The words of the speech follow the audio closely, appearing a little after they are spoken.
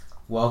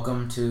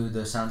Welcome to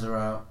the Sounds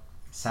Around.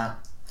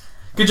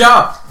 Good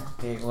job.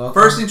 Okay, welcome.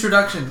 First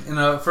introduction in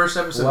the first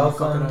episode.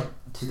 Welcome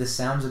to the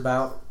Sounds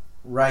About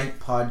Right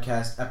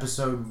podcast,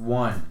 episode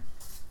 1.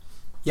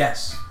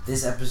 Yes.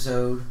 This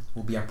episode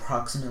will be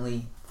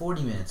approximately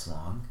 40 minutes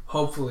long.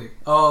 Hopefully.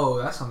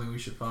 Oh, that's something we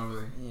should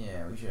probably.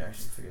 Yeah, we should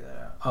actually figure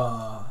that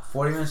out.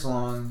 40 minutes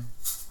long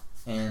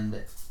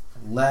and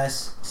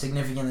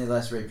significantly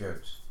less rape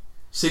jokes.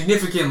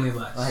 Significantly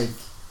less. Like,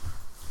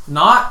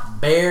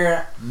 not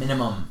bare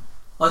minimum.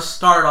 Let's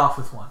start off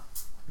with 1.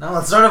 No,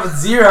 let's start off with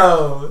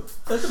 0.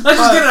 Let's just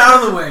get it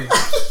out of the way.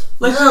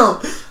 Let's no,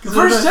 just, the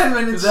first 10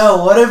 minutes.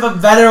 No, what if a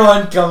better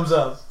one comes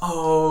up?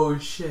 Oh,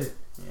 shit.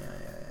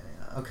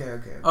 Yeah. Okay.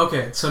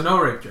 Okay, so no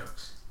rape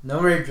jokes. No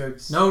rape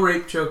jokes. No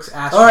rape jokes.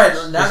 Alright,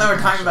 now that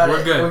we're talking about we're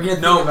it, good. we're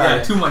good. No,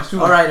 yeah, too much.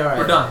 Alright.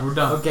 We're done.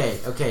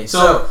 Okay.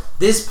 So,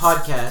 this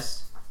podcast,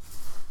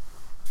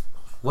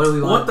 what do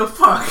we want? What the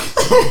fuck?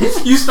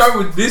 You start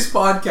with this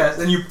podcast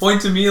and you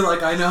point to me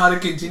like I know how to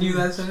continue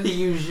that sentence?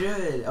 You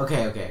should.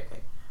 Okay.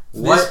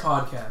 This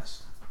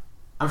podcast.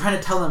 I'm trying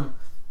to tell them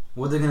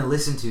what they're going to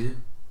listen to.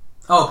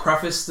 Oh,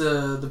 preface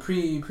the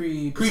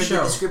pre-show. Like the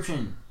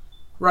description.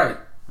 Right.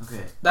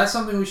 Okay. That's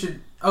something we should...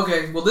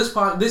 Okay, well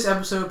this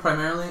episode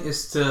primarily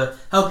is to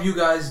help you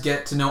guys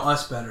get to know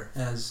us better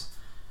as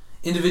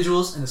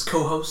individuals and as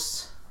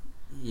co-hosts.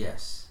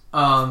 Yes.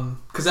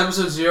 Because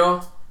episode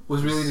 0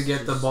 was really to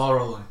get the ball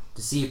rolling.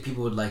 To see if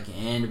people would like it.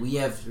 And we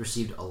have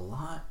received a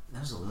lot.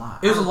 That was a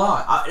lot. It was a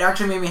lot. It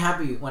actually made me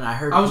happy when I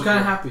heard I was kind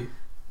of happy.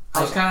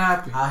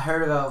 I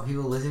heard about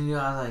people listening to it.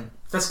 I was like...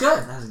 That's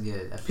good. That's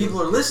good.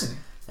 People are listening.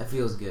 That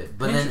feels good.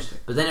 But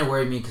then it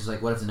worried me because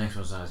like, what if the next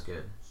one's not as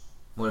good?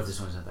 What if this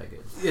one's not that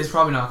good? It's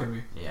probably not going to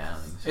be. Yeah, I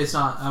don't think so. It's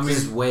not. I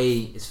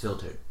mean... It's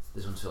filtered.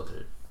 This one's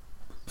filtered.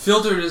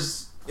 Filtered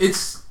is...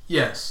 It's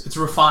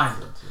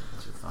refined.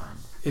 It's refined.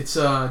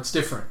 It's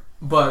different.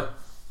 But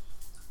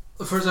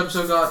the first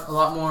episode got a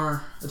lot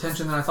more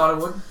attention than I thought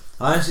it would.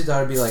 I honestly thought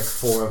it'd be like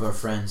 4 of our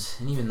friends.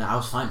 And even that, I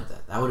was fine with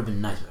that. That would have been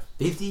nice.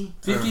 50?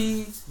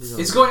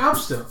 It's going up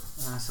still.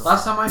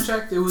 Last time I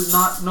checked, it was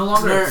no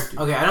longer at 50.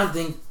 Okay, I don't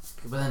think...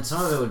 But then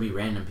some of it would be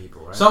random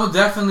people, right? Some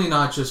definitely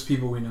not just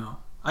people we know.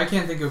 I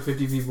can't think of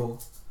 50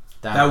 people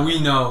that we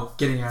know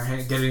getting our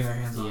hands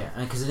on. Yeah,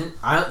 because the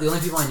only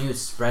people I knew it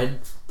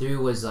spread through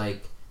was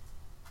like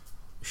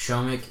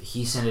Shomik.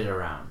 He sent it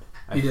around.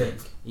 I think.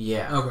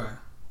 Yeah. Okay.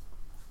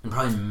 And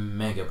probably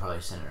Mega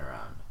sent it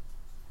around.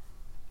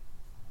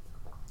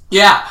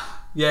 Yeah.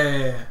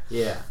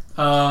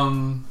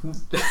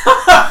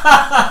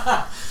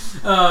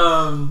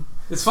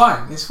 It's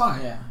fine.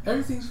 Yeah.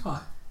 Everything's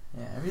fine.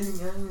 Yeah, everything's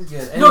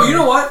good. Anyway. No, you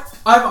know what?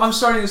 I'm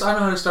starting this. I know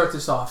how to start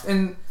this off.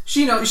 And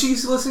she knows.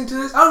 She's listening to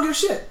this. I don't give a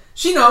shit.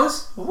 She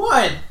knows.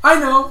 What? I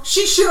know.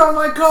 She shit on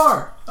my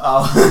car.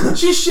 Oh.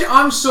 She shit.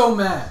 I'm so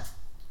mad.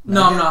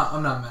 No,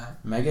 I'm not mad.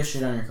 Mega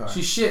shit on your car.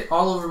 She shit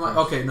all over my...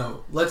 Okay,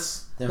 no.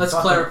 Let's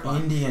clarify.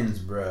 Indians,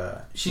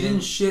 bruh. She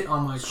didn't shit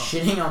on my car.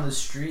 Shitting on the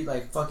street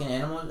like fucking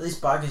animals. At least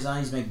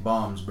Pakistanis make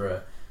bombs,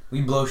 bruh. We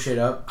blow shit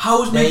up.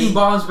 How is making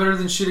bombs better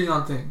than shitting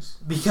on things?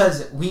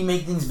 Because we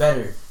make things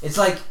better. It's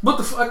like... What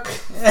the fuck?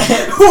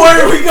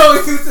 Where are we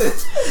going with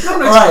this? No,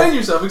 explain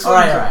yourself.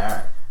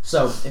 Alright.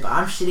 So, if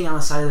I'm shitting on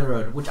the side of the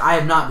road, which I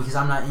have not because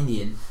I'm not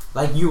Indian,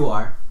 like you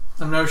are.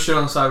 I've never shit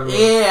on the side of the road.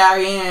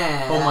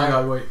 Yeah. Oh my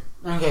god, wait.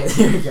 Okay,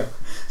 there we go.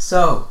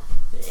 So,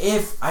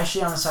 if I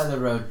shit on the side of the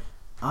road,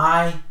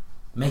 I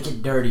make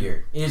it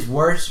dirtier. It is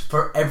worse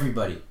for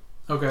everybody.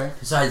 Okay.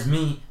 Besides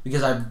me,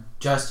 because I've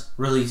just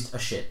released a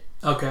shit.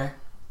 Okay.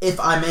 If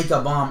I make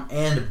a bomb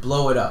and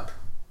blow it up.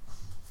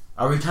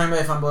 Are we talking about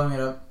if I'm blowing it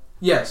up?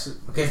 Yes.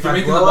 Okay, if you're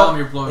making the bomb,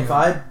 you're blowing it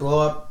up. If I blow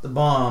up the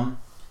bomb,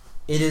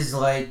 it is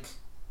like...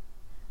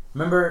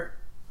 Remember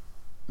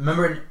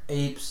in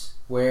Apes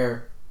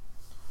where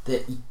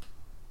the...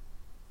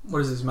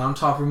 What is this,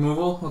 mountaintop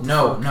removal?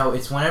 No,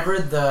 it's whenever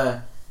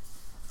the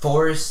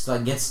forest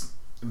like gets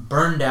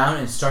burned down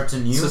and starts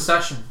anew.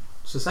 Secession.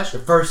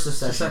 The first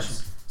secession.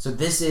 So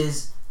this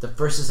is the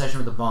first secession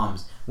with the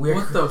bombs.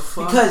 What the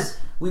fuck? Because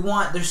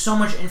there's so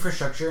much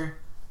infrastructure,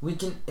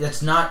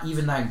 that's not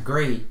even that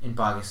great in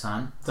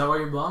Pakistan. Is that why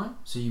you're blowing?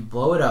 So you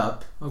blow it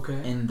up. Okay.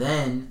 And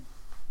then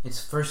it's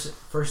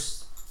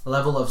first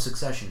level of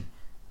succession.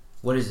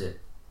 What is it?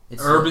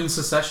 It's urban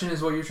secession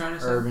is what you're trying to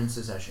say? Urban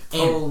secession.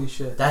 And holy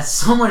shit. That's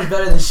so much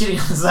better than shitting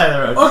on the side of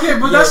the road. Okay,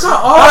 but that's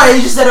not all. Alright,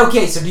 you just said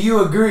okay, so do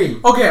you agree?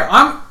 Okay,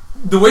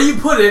 the way you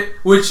put it,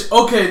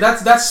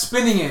 that's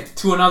spinning it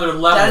to another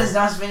level. That is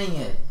not spinning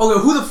it. Okay,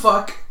 who the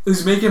fuck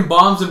is making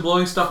bombs and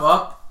blowing stuff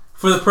up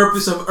for the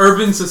purpose of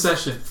urban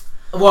secession?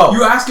 Whoa.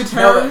 You ask a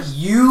terrorist?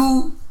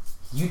 No,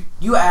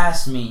 you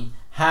asked me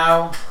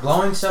how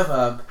blowing stuff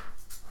up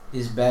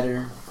is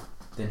better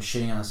than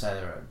shitting on the side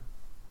of the road.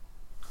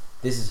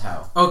 This is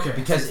how. Okay.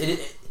 Because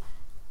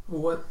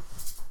what?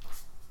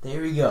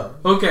 There we go.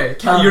 Okay,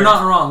 you're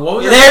not wrong. What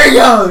was there we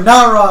go.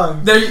 Not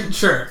wrong.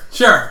 Sure.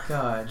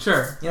 God.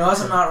 Sure. You know what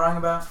I'm not wrong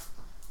about?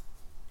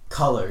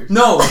 Colors.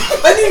 No.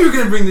 I knew you were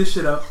going to bring this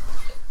shit up.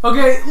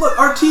 Okay, look,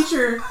 our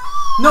teacher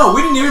No,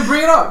 we didn't even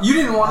bring it up. You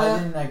didn't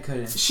want to. I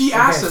couldn't. She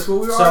asked us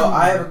what we were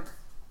arguing.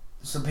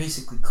 So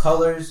basically,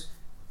 colors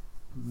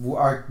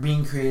are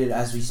being created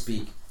as we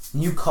speak.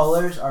 New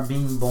colors are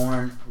being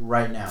born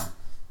right now.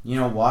 You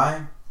know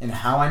why and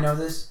how I know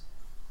this?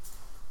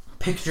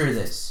 Picture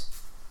this.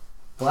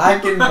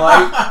 Black and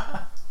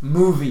white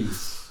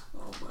movies.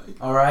 Oh my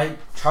God. Alright?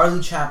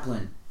 Charlie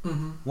Chaplin.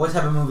 Mm-hmm. What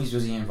type of movies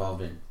was he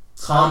involved in?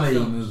 Comedy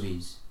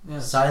movies.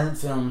 Yes. Silent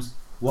films.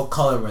 What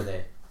color were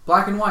they?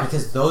 Black and white.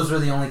 Because those were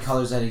the only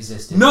colors that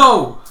existed.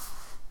 No!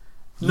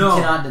 You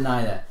cannot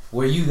deny that.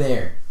 Were you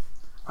there?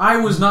 I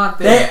was not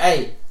there.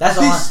 Hey, that's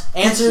all.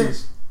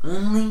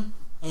 Only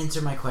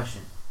answer my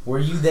question. Were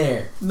you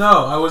there?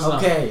 No, I was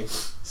not. Okay,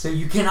 so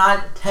you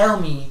cannot tell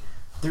me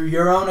through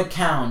your own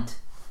account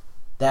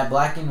that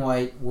black and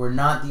white were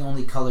not the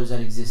only colors that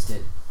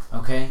existed.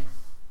 Okay?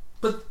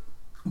 But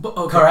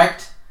okay.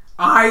 Correct?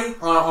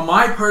 On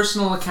my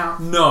personal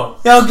account, no.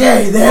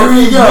 Okay, there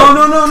we go.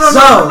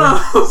 No.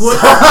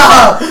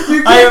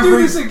 You can't do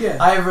this again.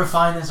 I have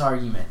refined this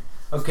argument.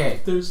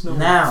 Okay. There's no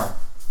now,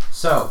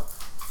 so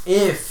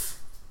if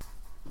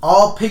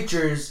all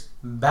pictures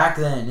back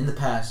then in the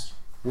past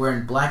were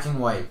in black and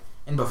white,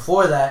 and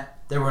before that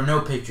there were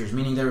no pictures,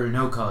 meaning there were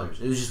no colors.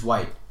 It was just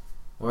white,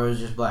 or it was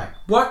just black.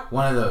 What?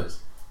 One of those.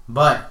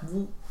 But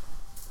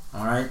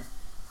all right.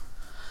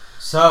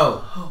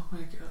 So. Oh my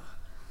God.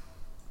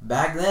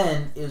 Back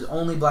then, it was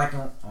only black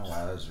and. Oh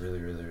wow, that was really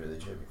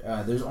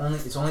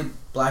trippy. It's only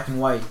black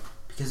and white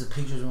because the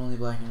pictures were only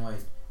black and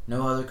white.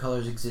 No other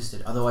colors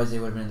existed. Otherwise, they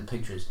would have been in the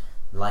pictures.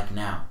 Like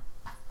now,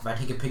 if I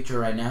take a picture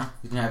right now,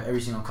 you can have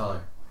every single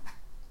color,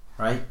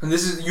 right? And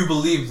this is, you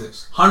believe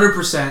this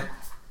 100%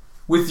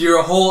 with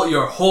your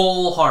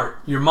whole heart,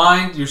 your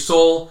mind, your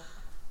soul,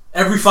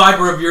 every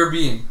fiber of your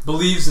being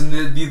believes in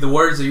the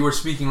words that you are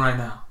speaking right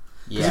now.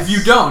 Because if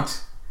you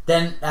don't,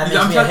 then that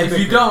makes me a hypocrite.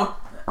 If you don't.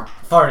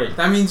 Farted.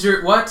 That means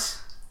you're what?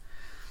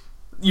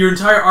 Your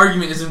entire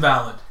argument is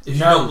invalid if you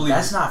don't believe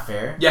that's it. not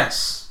fair.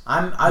 Yes.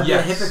 I'd be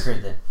a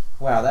hypocrite then.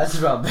 Wow, that's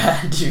about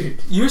bad,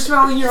 dude. You're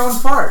smelling your own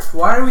fart.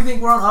 Why do we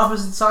think we're on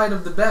opposite side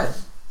of the bed?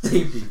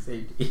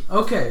 Safety.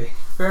 Okay,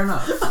 fair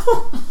enough.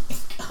 Oh my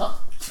God.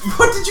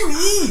 What did you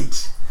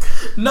eat?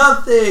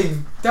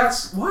 Nothing.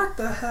 That's what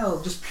the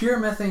hell? Just pure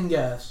methane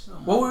gas. Oh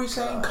what were we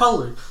saying? God.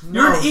 Colored.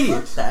 You're an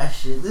idiot. Fuck that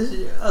shit.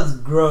 That's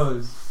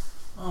gross.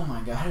 Oh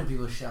my God, how do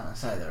people shit on the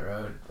side of the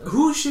road?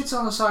 Who shits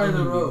on the side of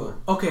the road?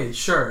 Okay,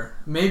 sure.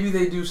 Maybe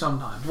they do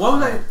sometimes. What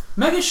was that?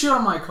 Megan shit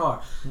on my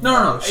car. Yeah.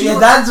 No.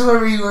 That's where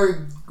we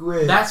were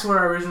with. That's where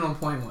our original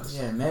point was.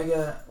 Yeah,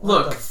 Mega.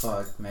 Look. What the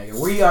fuck, Mega?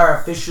 We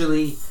are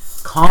officially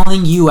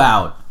calling you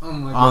out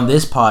on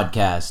this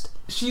podcast.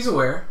 She's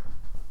aware.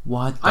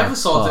 What the I've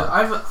assaulted.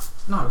 fuck?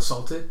 Not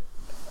assaulted.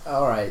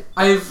 Alright.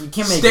 I've You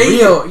can't make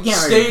real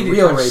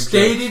rape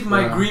stated jokes,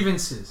 my bro.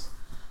 grievances.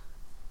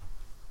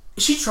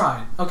 She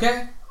tried,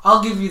 okay?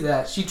 I'll give you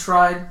that. She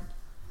tried.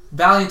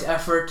 Valiant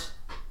effort.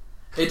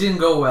 It didn't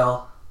go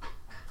well.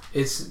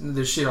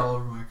 There's shit all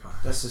over my car.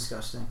 That's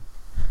disgusting.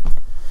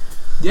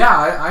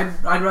 Yeah,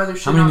 I'd rather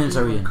shit How many on minutes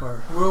are we my in?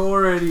 car. We're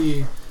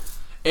already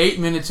 8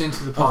 minutes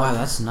into the podcast. Oh wow,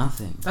 that's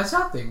nothing. That's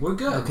nothing. We're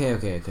good.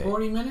 Okay.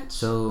 40 minutes?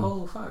 So,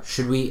 oh, fuck.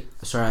 should we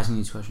start asking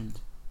these questions?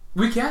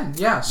 We can,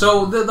 yeah.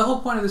 So the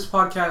whole point of this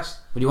podcast...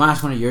 But do you want to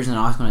ask one of yours and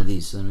I'll ask one of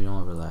these so then we don't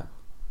overlap?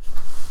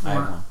 I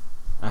have one.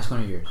 Ask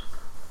one of yours.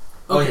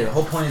 Okay, the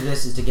whole point of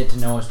this is to get to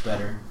know us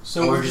better.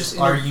 So we're just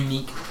our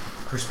unique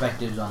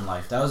perspectives on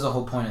life. That was the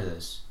whole point of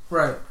this.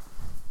 Right.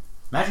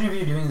 Imagine if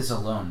you're doing this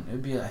alone. I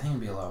think it'd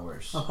be a lot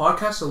worse. A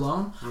podcast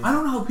alone? Yeah. I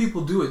don't know how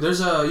people do it. There's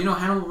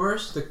Hannibal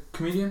Buress, the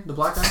comedian, the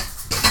black guy,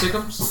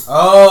 Sickums.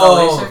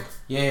 Oh,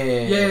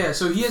 yeah.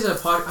 So he has a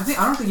pod.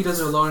 I don't think he does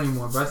it alone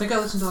anymore. But I think I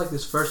listened to like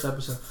this first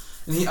episode,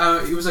 and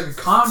it was like a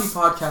comedy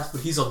podcast,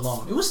 but he's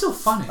alone. It was still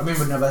funny. I mean,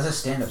 but that's a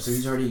stand-up, so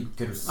he's already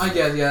good with it. I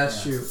guess, yeah,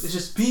 that's true. It's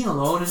just being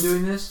alone and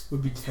doing this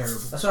would be terrible.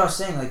 That's what I was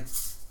saying. Like,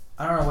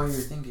 I don't know what you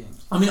were thinking.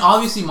 I mean,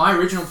 obviously, my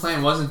original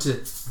plan wasn't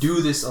to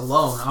do this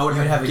alone. I would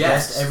have a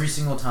guest every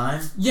single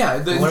time.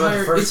 Yeah,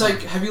 it's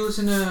like, have you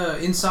listened to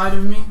Inside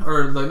of Me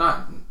or like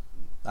not?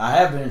 I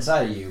have been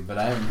inside of you, but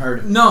I haven't heard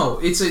of it. No,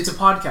 it's a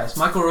podcast.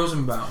 Michael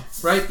Rosenbaum,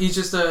 right? He's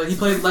just he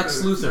played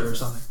Lex Luthor or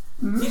something.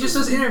 He just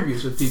does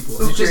interviews with people.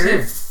 Okay. It's just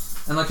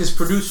him and like his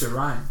producer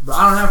Ryan. But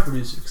I don't have a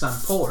producer because I'm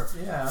poor.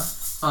 Yeah.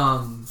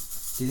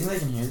 Do you think they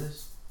can hear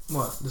this?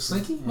 What, the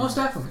Slinky? Yeah. Most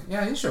definitely.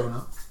 Yeah, he's showing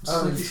up.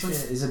 Slinky.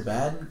 Is it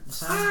bad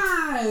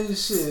sound?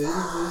 Shit.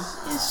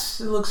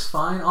 It looks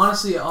fine.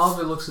 Honestly, all of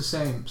it looks the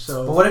same.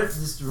 So. But what if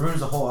this ruins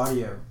the whole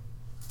audio?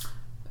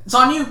 It's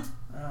on you.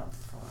 Oh,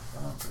 fuck.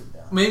 I won't put it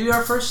down. Maybe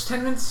our first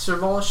 10 minutes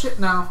serve all shit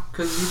now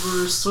because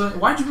you were.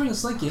 Why'd you bring a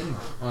Slinky anyway?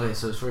 Okay,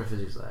 so it's for a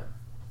physics lab.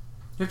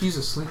 You have to use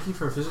a Slinky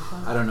for a physics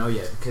lab? I don't know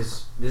yet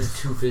because there's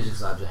 2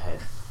 physics labs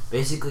ahead.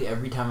 Basically,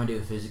 every time I do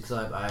a physics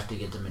lab, I have to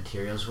get the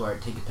materials where I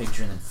take a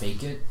picture and then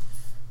fake it.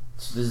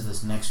 So this is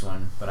this next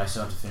one, but I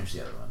still have to finish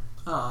the other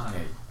one.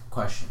 Okay,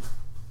 question.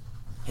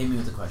 Hit me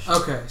with the question.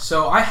 Okay,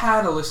 so I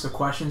had a list of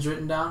questions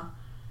written down,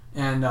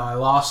 and I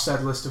lost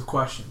said list of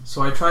questions.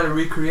 So I tried to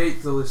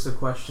recreate the list of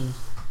questions,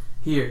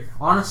 here.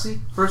 Honestly,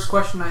 first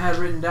question I had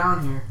written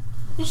down here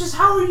is just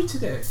how are you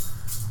today?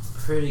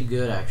 Pretty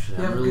good, actually.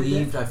 You I'm have a good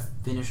relieved day? I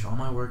finished all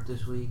my work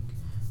this week.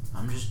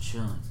 I'm just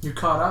chilling. You're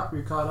caught up?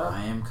 You're caught up?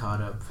 I am caught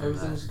up from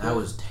Everything's that. good? That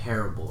was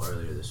terrible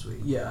earlier this week.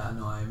 Yeah,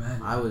 no, I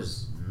imagine. I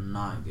was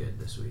not good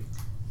this week.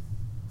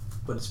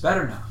 But it's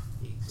better now.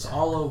 Exactly. It's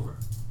all over.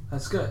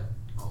 That's good.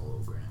 All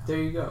over now. There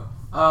you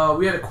go.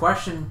 We had a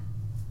question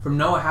from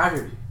Noah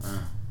Haggerty.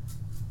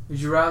 Would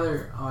you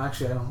rather... Oh,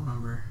 actually, I don't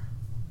remember.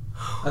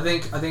 I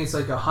think it's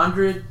like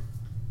 100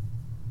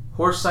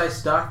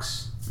 horse-sized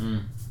ducks.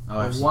 Oh,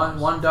 I've seen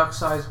One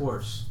duck-sized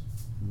horse.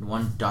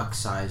 One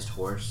duck-sized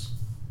horse.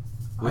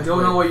 I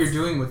don't know what you're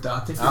doing with that. I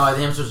think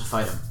I'm supposed to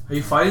fight him. Are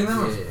you fighting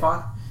them?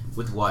 Yeah.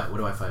 With what? What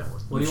do I fight him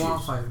with? What do you want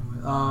to fight him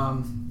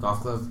with? Golf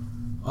club?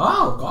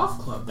 Oh, golf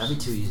clubs. That'd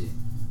be too easy.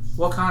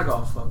 What kind of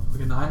golf club?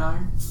 Like a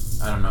 9-iron?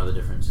 I don't know the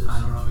differences. I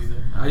don't know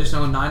either. I just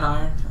know a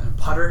 9-iron and a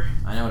putter.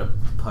 I know what a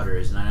putter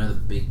is, and I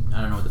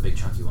don't know what the big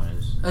chunky one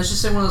is. Let's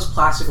just say one of those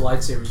plastic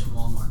lightsabers from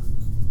Walmart.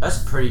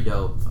 That's pretty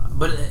dope.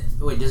 But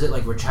wait, does it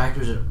like retract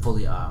or is it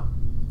fully all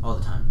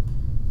the time?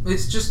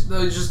 It's just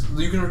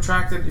you can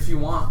retract it if you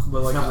want,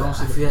 but like No, I don't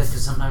see I feel like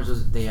because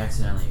sometimes they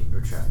accidentally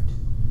retract.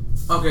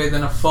 Okay,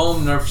 then a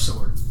foam Nerf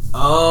sword.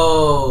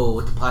 Oh,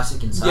 with the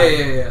plastic inside.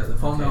 Yeah. The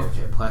foam Nerf.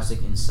 Okay,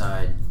 plastic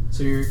inside.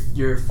 So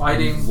you're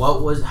fighting.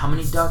 And how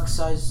many duck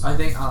size? I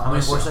think how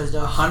many horse sized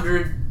ducks?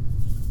 100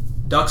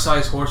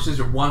 duck-sized horses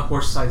or one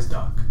horse-sized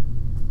duck.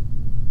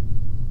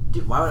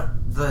 Dude, why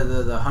would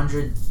the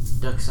 100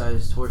 duck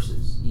sized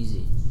horses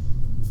easy?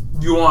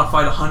 You want to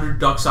fight 100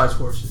 duck-sized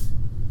horses?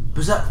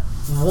 Was that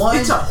one?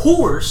 It's a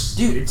horse,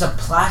 dude. It's a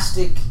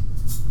plastic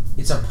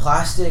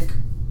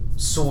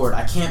sword.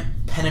 I can't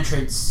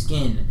penetrate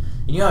skin.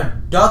 And you know how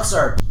ducks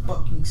are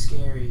fucking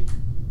scary.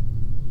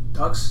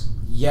 Ducks?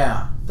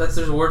 Yeah. There's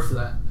a word for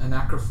that.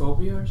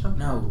 Anacrophobia or something?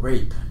 No,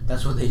 rape.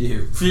 That's what they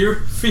do.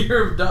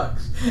 Fear of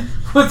ducks.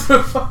 What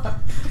the fuck?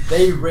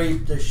 They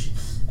rape the shit.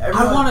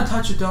 I want to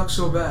touch a duck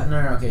so bad. No,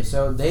 okay.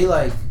 So they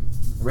like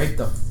rape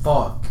the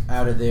fuck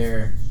out of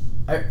their.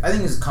 I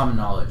think this is common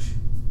knowledge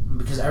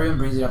because everyone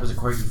brings it up as a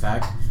quirky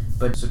fact.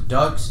 But so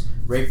ducks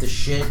rape the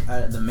shit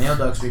out of the male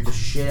ducks rape the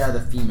shit out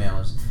of the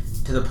females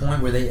to the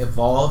point where they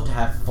evolved to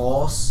have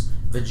false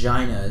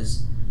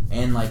vaginas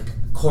and like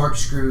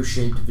corkscrew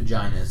shaped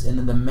vaginas, and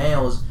then the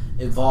males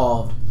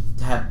evolved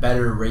to have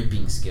better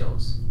raping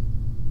skills.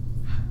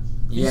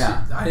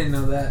 Yeah, I didn't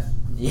know that.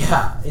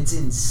 Yeah, it's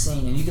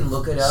insane, and you can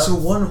look it up. So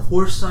one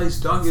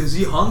horse-sized duck, is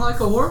he hung like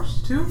a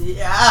horse too?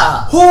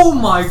 Yeah. Oh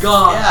my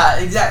god.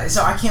 Yeah, exactly.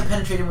 So I can't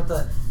penetrate him with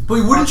the.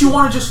 But wouldn't you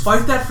want to just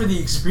fight that for the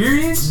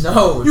experience?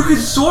 No. You could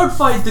sword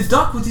fight the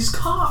duck with his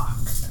cock.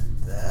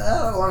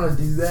 I don't want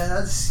to do that.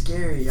 That's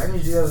scary. I'm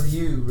gonna do that with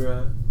you,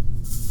 bro.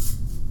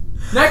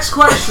 Next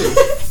question.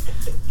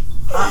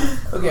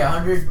 Okay,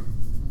 100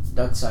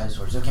 duck-sized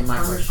horses. Okay, my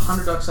question.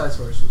 100 duck-sized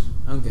horses.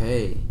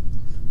 Okay.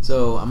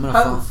 So I'm gonna.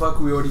 How the fuck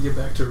we already get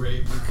back to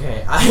rape?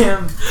 Okay, I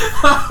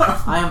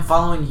am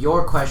following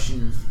your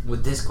question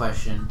with this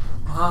question.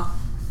 Huh?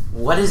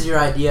 What is your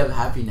idea of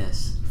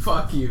happiness?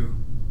 Fuck you.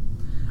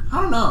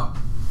 I don't know.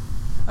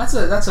 That's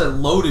a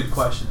loaded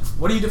question.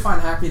 What do you define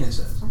happiness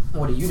as?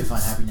 What do you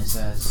define happiness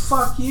as?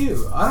 Fuck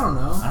you. I don't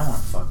know. I don't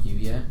want to fuck you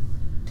yet.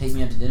 Take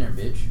me out to dinner,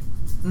 bitch.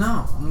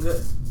 No, I'm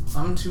good.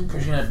 I'm too.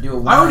 You're gonna do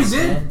a I already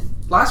did.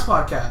 Last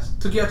podcast.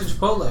 Took you out to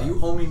Chipotle. You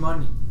owe me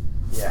money.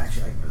 Yeah,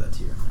 actually, I can give that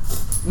to you right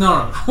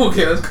now. No.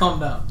 Okay, let's calm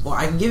down. Well,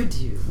 I can give it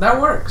to you.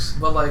 That works,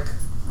 but like,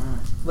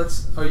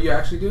 Alright. Are you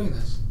actually doing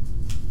this?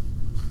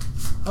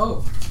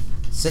 Oh.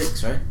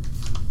 6, right?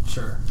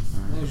 Sure.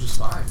 I think it was just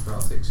 5, but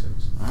I'll take 6.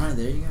 Alright,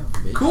 there you go,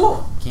 bitch.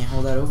 Cool. Can't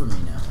hold that over me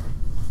now.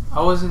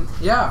 I wasn't.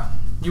 Yeah.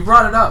 You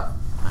brought it up.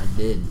 I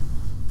did.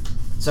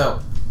 So.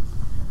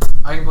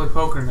 I can play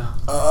poker now.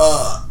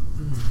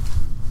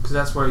 Because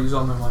that's where I use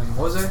all my money.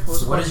 What was it?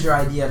 What is your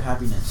idea of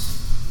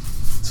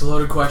happiness? It's a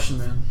loaded question,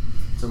 man.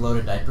 It's a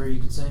loaded diaper, you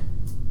could say?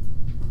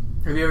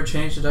 Have you ever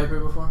changed a diaper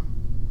before?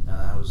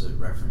 That was a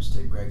reference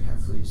to Greg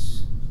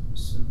Heffley's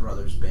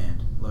brother's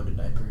band, Loaded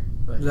Diaper.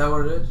 But Is that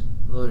what it is?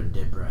 Loaded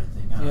Dipper, I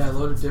think. I don't know.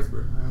 Loaded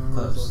dipper. I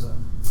remember Close. that.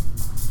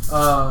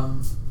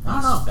 I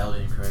don't know. Spelled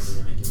it incorrectly,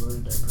 they make it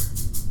Loaded Diaper.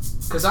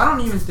 Because I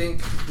don't even think,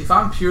 if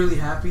I'm purely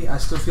happy, I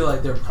still feel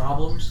like there are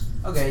problems.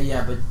 Okay,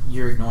 yeah, but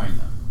you're ignoring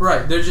them.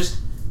 Right, they're just,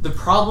 the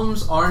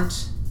problems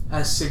aren't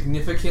as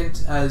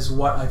significant as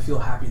what I feel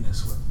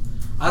happiness with.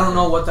 I don't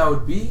know what that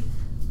would be.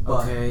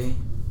 But Okay,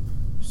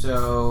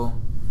 so...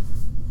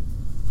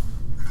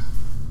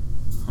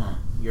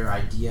 Your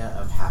idea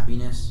of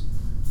happiness?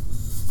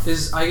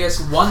 is, I guess,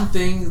 one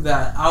thing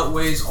that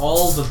outweighs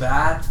all the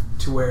bad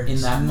to where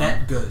it's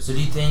net good. So do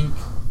you think...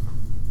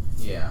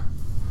 Yeah.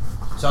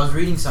 So I was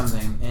reading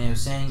something, and it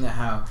was saying that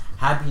how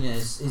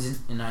happiness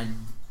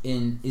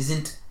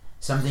isn't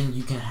something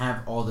you can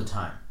have all the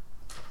time.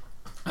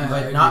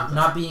 But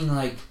not being,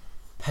 like,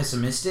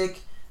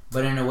 pessimistic,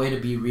 but in a way to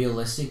be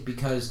realistic,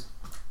 because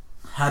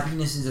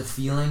happiness is a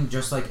feeling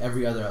just like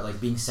every other,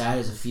 like being sad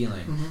is a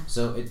feeling. Mm-hmm.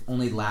 So it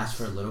only lasts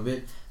for a little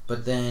bit,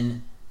 but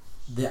then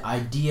the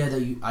idea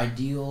that you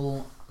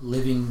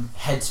living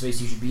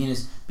headspace you should be in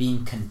is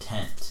being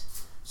content.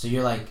 So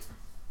you're like,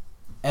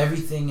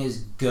 everything is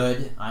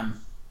good.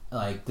 I'm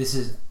like, this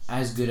is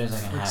as good as I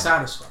can have.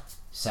 Satisfied.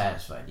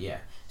 Satisfied, yeah.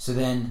 So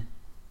then,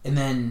 and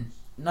then,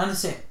 not to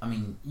say, I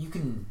mean, you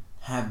can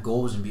have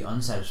goals and be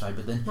unsatisfied,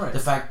 but then the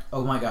fact,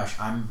 oh my gosh,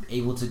 I'm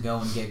able to go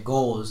and get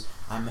goals.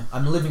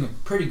 I'm living a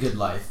pretty good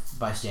life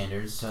by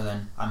standards. So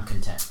then I'm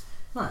content.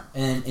 Right.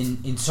 And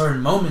in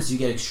certain moments, you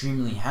get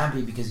extremely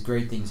happy because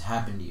great things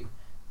happen to you,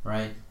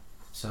 right?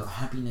 So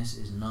happiness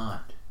is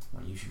not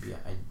what you should be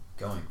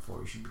going for.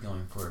 You should be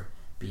going for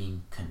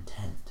being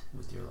content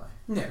with your life.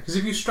 Yeah, because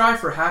if you strive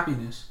for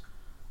happiness,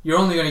 you're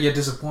only going to get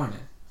disappointed.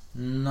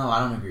 No, I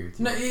don't agree with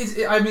you.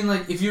 No, I mean,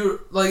 like, if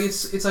you're, like,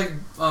 it's like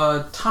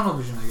tunnel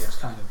vision, I guess,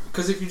 kind of.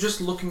 Because if you're just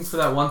looking for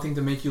that one thing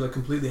to make you, like,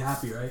 completely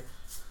happy, right?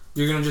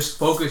 You're going to just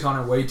focus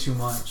on it way too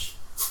much.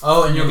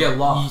 Oh, and you'll get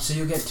lost. So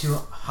you'll get too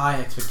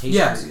high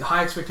expectations. Yeah,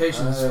 high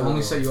expectations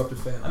only set you up to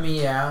fail. I mean,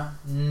 yeah.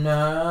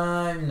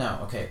 No,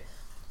 okay.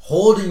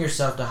 Holding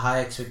yourself to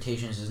high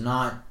expectations does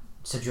not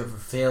set you up for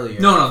failure.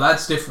 No,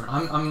 that's different.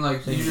 I'm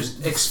like, so you're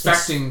just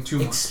expecting too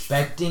much.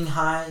 Expecting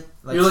high?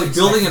 Like, you're, like,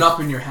 building it up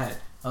in your head.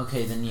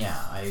 Okay, then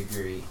yeah, I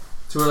agree.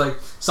 To where, like,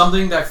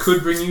 something that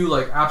could bring you,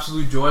 like,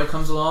 absolute joy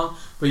comes along,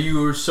 but you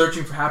were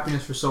searching for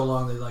happiness for so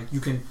long that, like, you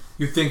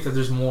think that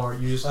there's more.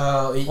 You just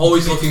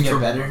always looking for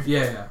better. More.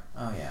 Yeah.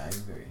 Oh yeah, I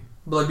agree.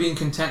 But, like, being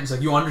content is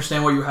like you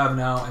understand what you have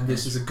now, and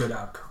this is a good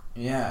outcome.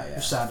 Yeah.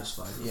 You're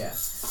satisfied. Yeah,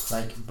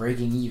 like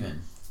breaking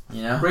even.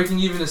 You know, breaking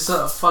even is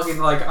so fucking,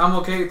 like, I'm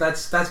okay.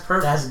 That's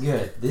perfect. That's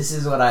good. This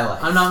is what I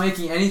like. I'm not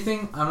making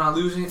anything. I'm not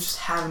losing it. Just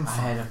having fun.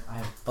 I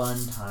had a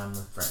fun time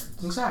with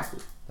friends.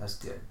 Exactly. That's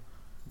good.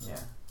 Yeah.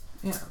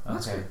 Yeah.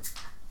 That's okay. Good.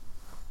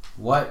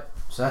 What?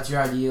 So that's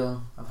your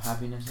ideal of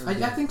happiness? I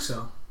think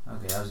so.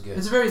 Okay, that was good.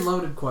 It's a very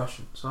loaded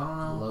question, so I don't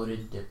know.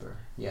 Loaded dipper.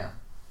 Yeah.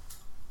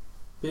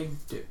 Big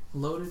dip.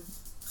 Loaded.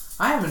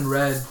 I haven't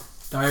read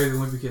Diary of the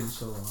Wimpy Kid in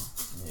so long.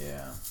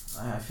 Yeah.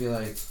 I feel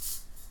like,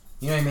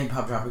 you know, he made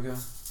Pop Tropico.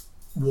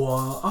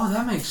 Whoa! Oh,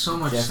 that makes so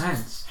much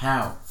sense.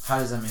 How? How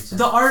does that make sense?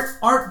 The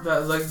art,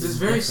 like, is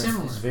very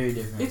similar. It's very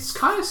different. It's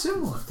kind of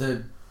similar.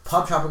 The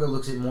Pop Tropico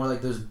looks at more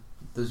like those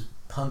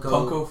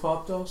Funko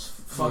Pop dolls.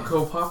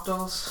 Funko Pop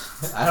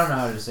dolls. I don't know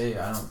how to say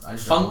it. I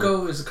just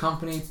Funko is a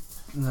company,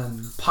 and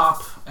then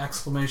Pop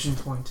exclamation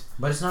point.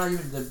 But it's not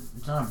even.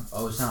 It's not.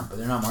 It's not. But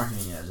they're not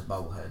marketing it as a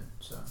bobblehead.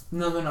 So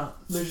no, they're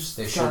not. They're just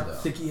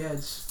got thicky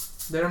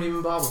heads. They don't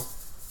even bobble.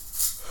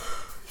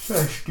 So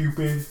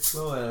stupid.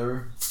 Well,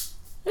 whatever.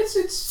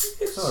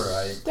 It's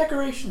alright.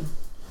 Decoration.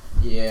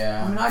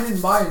 Yeah. I mean, I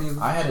didn't buy any of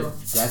them. I had a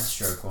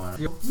Deathstroke one.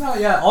 No,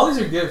 yeah, all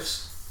these are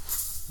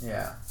gifts.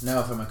 Yeah.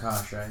 No, from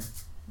Akash, right?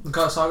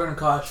 Sagar and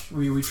Akash,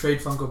 we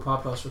trade Funko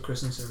Pop dolls for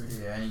Christmas every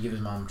year. Yeah, and you give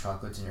his mom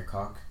chocolates in your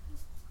cock.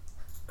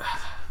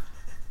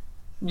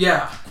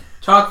 Yeah,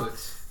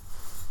 chocolates.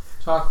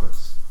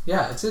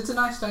 Yeah, it's a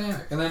nice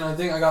dynamic. And then I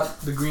think I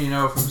got the green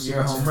arrow from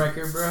You're a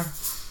homewrecker, bro?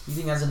 You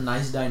think that's a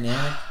nice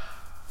dynamic?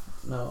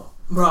 No.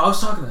 Bro, I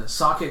was talking to the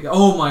socket guy.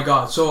 Oh my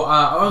god. So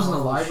I was in the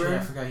library.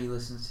 Shit, I forgot he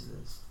listens to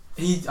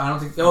this. I don't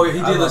think. Oh yeah, he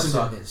did listen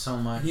to it so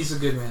much. He's a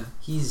good man.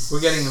 We're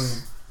getting him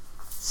here.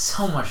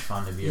 So much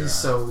fun to be around.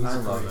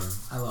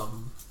 I love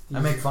him. I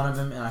make fun of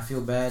him and I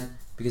feel bad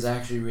because I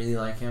actually really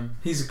like him.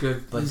 He's a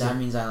good. But that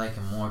means I like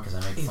him more because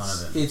I make fun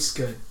of him. It's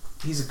good.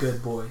 He's a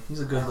good boy.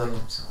 He's a good little.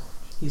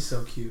 He's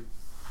so cute.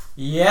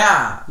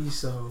 Yeah. He's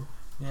so.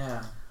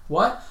 Yeah.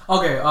 What?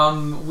 Okay,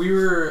 we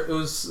were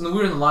in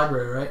the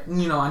library, right?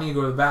 And, you know, I need to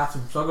go to the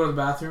bathroom. So I go to the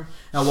bathroom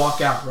and I walk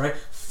out, right?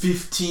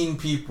 15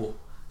 people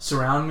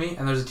surround me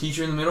and there's a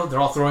teacher in the middle. They're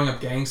all throwing up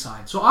gang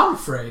signs. So I'm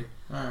afraid,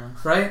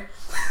 right?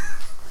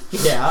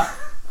 Yeah.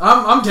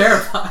 I'm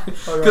terrified.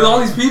 Because all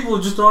these people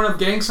are just throwing up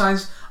gang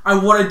signs.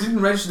 What I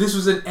didn't register, this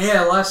was an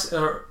ALS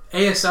or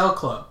ASL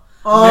club.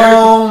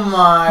 Oh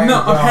my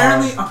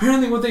god.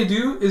 Apparently what they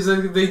do is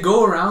that they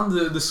go around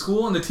the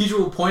school and the teacher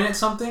will point at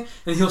something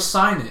and he'll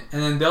sign it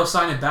and then they'll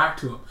sign it back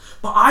to him.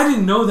 But I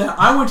didn't know that.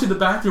 I went to the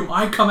bathroom,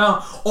 I come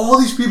out, all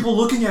these people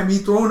looking at me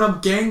throwing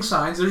up gang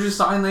signs. They're just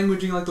sign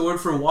languaging like the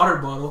word for water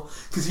bottle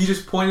because he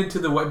just pointed to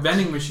the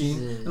vending machine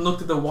and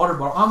looked at the water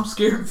bottle. I'm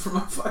scared for my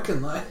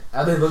fucking life.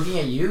 Are they looking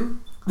at you?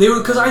 They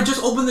were, because I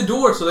just opened the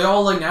door, so they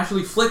all like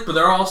naturally flicked, but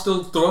they're all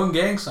still throwing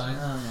gang signs.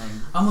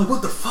 I'm like,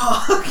 what the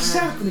fuck is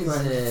happening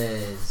right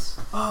now?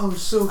 Oh, it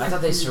was so confusing. I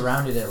thought they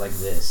surrounded it like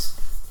this.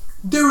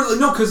 They were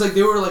because like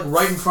they were like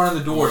right in front of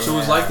the door, so it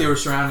was like they were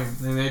surrounding.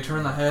 And they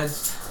turned the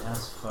heads.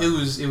 That's fuck. It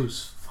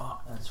was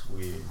fuck. That's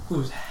weird. It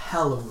was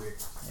hella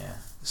weird. Yeah.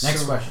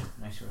 Next question.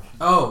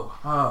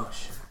 Oh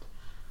shit.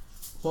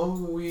 What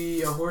were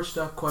we? A horse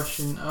duck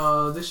question.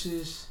 This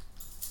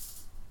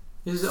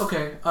is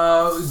okay.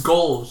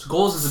 Goals.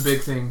 Goals is a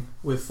big thing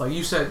with, like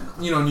you said,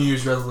 you know, New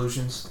Year's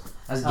resolutions.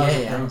 That's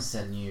gay. I don't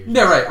set New Year's.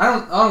 Yeah, right.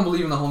 I don't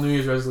believe in the whole New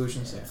Year's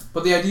resolutions thing.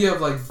 But the idea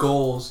of like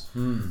goals,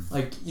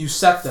 like you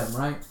set them,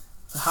 right?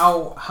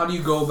 How do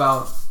you go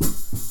about,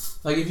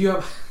 like if you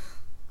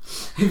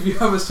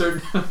have a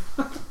certain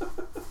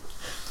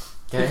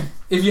okay.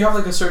 If you have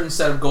like a certain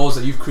set of goals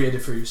that you've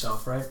created for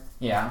yourself, right?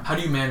 Yeah. How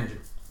do you manage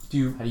it?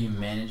 How do you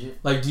manage it?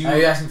 Like, do you? Are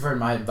you asking for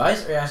my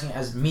advice, or are you asking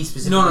as me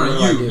specifically?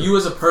 No. You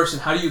as a person.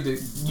 How do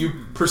you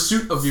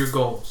pursuit of your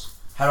goals?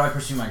 How do I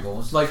pursue my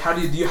goals? Like, how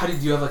do you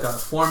have like a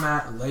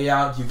format, a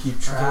layout? Do you keep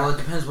track? Okay, well, it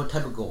depends what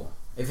type of goal.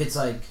 If it's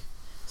like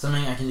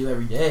something I can do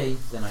every day,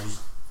 then I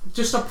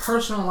just a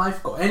personal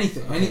life goal.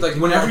 Anything. Okay. Like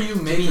whenever you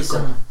make a goal.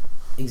 Some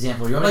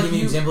example. You want to give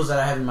me examples that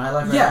I have in my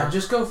life right now? Yeah,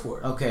 just go for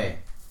it. Okay.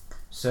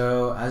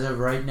 So as of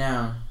right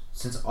now,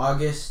 since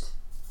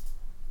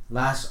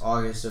last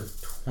August of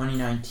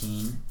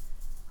 2019,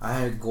 I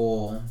had a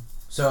goal.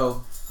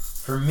 So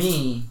for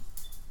me,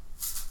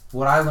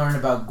 what I learned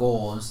about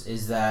goals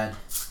is that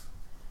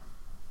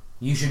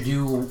you should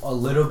do a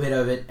little bit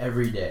of it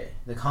every day.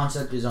 The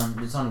concept is on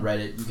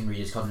Reddit. You can read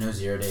it. It's called No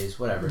 0 Days,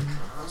 whatever.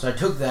 Mm-hmm. So I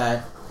took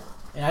that,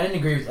 and I didn't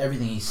agree with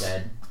everything he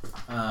said.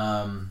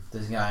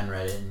 This guy on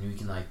Reddit, and we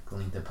can like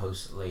link the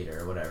post later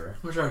or whatever.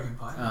 I'm sure I can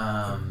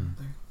find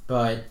it.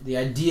 But the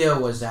idea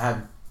was to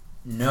have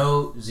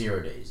no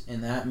 0 days,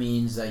 and that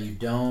means that you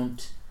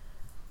don't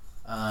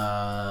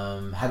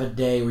have a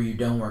day where you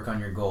don't work on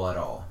your goal at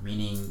all.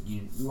 Meaning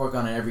you work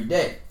on it every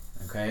day.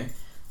 Okay.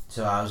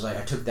 So I was like,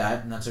 I took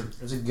that, and that's a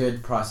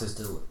good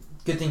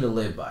good thing to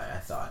live by, I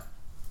thought.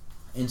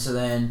 And so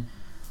then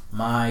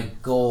my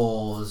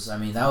goals, I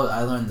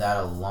learned that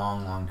a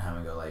long, long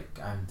time ago. Like,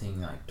 I'm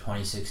thinking like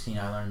 2016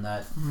 I learned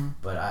that. Mm-hmm.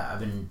 But I've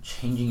been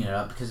changing it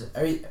up because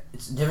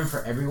it's different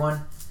for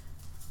everyone.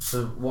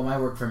 So what might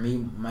work for me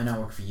might not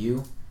work for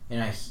you.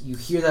 And you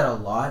hear that a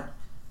lot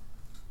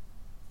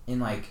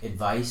in like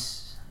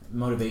advice,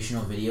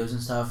 motivational videos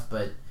and stuff,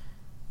 but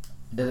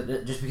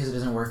just because it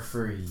doesn't work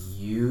for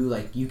you,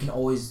 like there's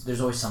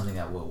always something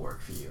that will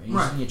work for you, and you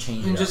just need to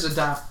change it. And just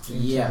adapt.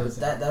 Yeah, but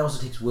that also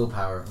takes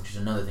willpower, which is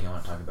another thing I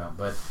want to talk about.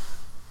 But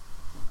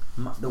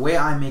the way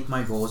I make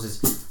my goals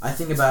is I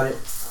think about it,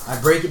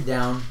 I break it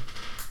down,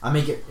 I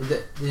make it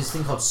this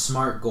thing called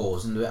SMART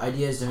goals, and the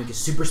idea is to make a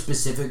super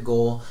specific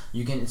goal.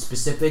 It's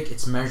specific,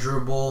 it's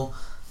measurable.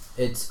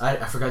 I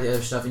forgot the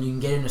other stuff, and you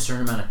can get it in a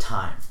certain amount of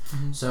time.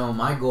 Mm-hmm. So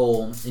my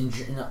goal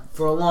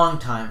for a long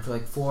time, for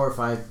like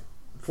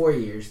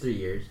 3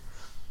 years,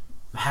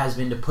 has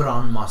been to put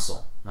on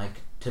muscle.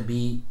 Like, to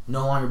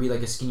no longer be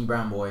like a skinny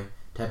brown boy,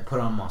 to put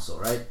on muscle,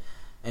 right?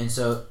 And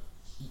so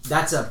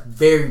that's a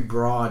very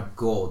broad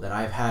goal that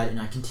I've had, and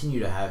I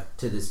continue to have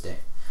to this day.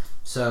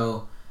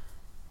 So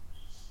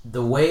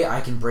the way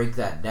I can break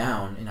that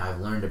down, and I've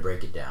learned to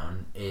break it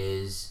down,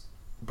 is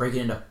break it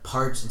into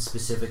parts and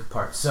specific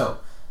parts. So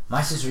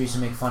my sister used to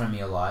make fun of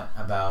me a lot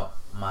about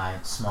my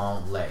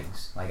small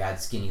legs. Like, I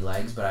had skinny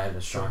legs, but I had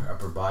a strong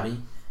upper body,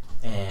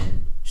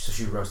 and so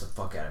she would roast the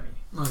fuck out of me.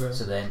 Okay.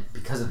 So then,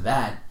 because of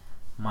that,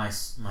 my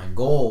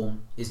goal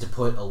is to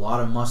put a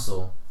lot of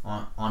muscle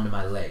onto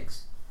my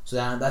legs. So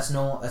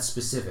that's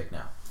specific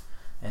now.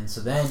 And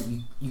so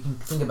then you can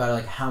think about it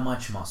like, how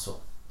much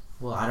muscle?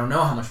 Well, I don't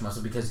know how much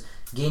muscle, because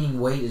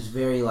gaining weight is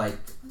very like,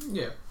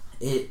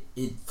 it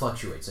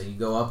fluctuates. Like, you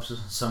go up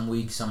some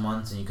weeks, some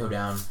months, and you go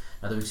down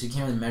other weeks. So you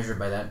can't really measure it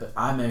by that. But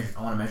I want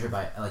to measure it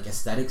by like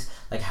aesthetics,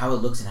 like how it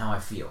looks and how I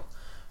feel,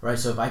 right?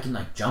 So if I can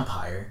like jump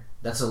higher,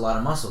 that's a lot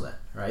of muscle then,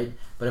 right?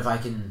 But if I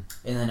can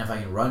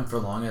run for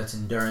longer, that's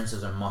endurance.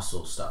 Those are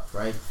muscle stuff,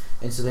 right?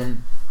 And so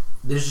then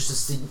there's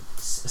just a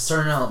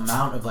certain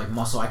amount of like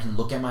muscle I can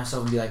look at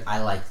myself and be like,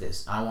 I like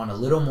this. I want a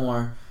little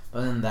more,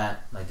 but then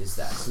that like is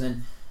that. So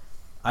then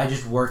I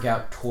just work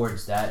out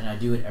towards that, and I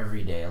do it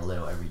every day, a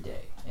little every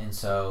day. And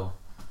so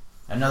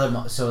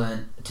so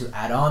then to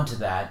add on to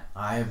that,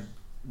 I've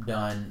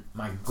done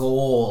my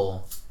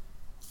goal,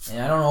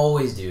 and I don't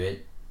always do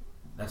it.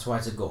 That's why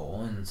it's a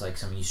goal, and it's like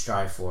something you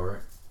strive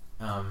for.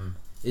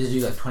 Is to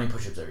do like 20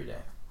 push-ups every day,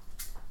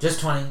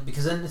 just 20,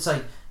 because then it's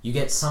like you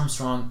get some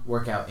strong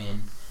workout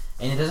in,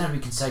 and it doesn't have to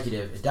be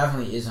consecutive. It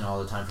definitely isn't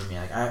all the time for me.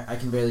 Like I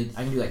can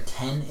do like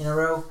 10 in a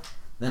row,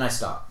 then I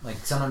stop. Like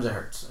sometimes it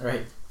hurts,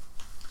 right?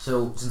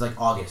 So since like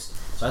August,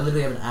 so I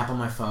literally have an app on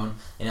my phone,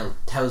 and it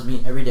tells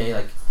me every day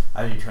like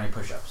I do 20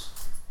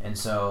 push-ups, and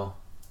so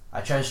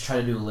I try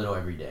to do a little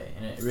every day,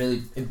 and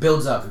it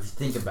builds up if you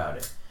think about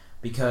it,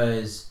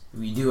 because if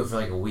you do it for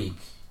like a week,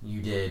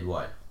 you did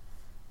what,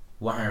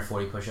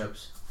 140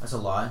 push-ups. That's a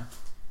lot.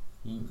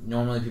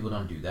 Normally people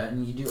don't do that,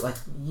 and you do like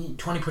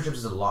 20 push-ups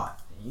is a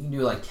lot. You can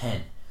do like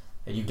 10,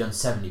 and you've done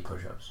 70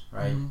 push-ups,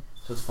 right? Mm-hmm.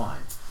 So it's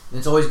fine. And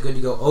it's always good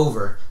to go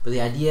over, but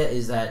the idea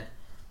is that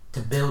to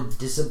build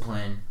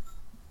discipline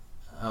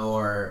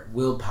or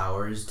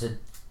willpower is to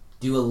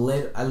do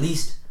at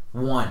least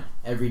one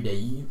every day.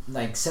 You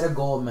like set a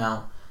goal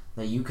amount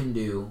that you can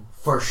do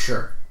for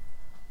sure,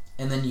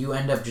 and then you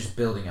end up just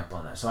building up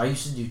on that. So I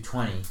used to do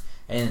 20,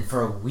 and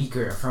for a week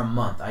or for a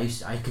month, I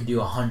could do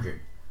 100.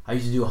 I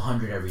used to do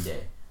 100 every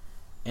day,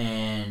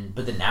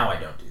 but then now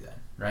I don't do that,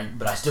 right?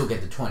 But I still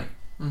get the 20.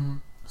 Mm-hmm.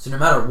 So no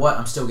matter what,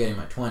 I'm still getting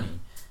my 20.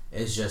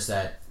 It's just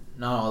that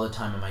not all the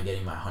time am I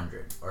getting my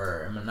 100,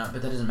 or am I not?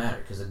 But that doesn't matter,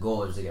 because the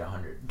goal is to get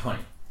 120.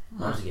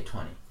 I want to get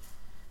 20,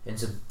 and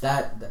so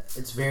that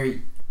it's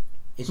very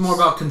It's more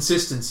about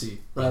consistency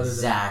rather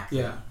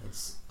exactly. than... Yeah.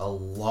 It's a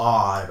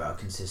lot about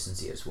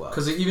consistency as well.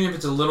 Because even if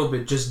it's a little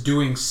bit, just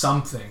doing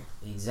something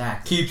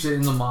exactly keeps it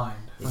in the mind.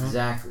 Right?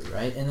 Exactly,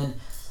 right? And then,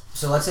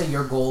 so let's say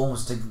your goal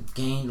was to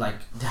gain,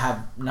 like, to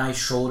have nice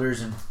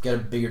shoulders and get a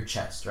bigger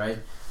chest, right?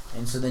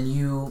 And so then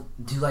you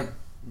do, like,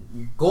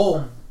 your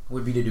goal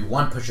would be to do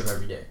 1 push-up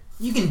every day.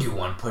 You can do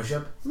 1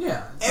 push-up.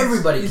 Yeah.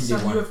 Everybody can do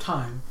one. You have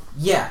time.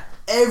 Yeah.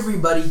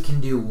 Everybody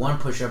can do 1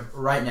 push-up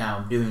right now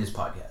doing this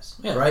podcast.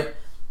 Yeah. Right?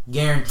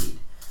 Guaranteed.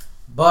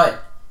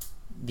 But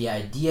the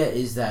idea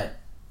is that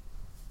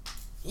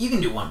you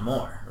can do 1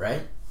 more,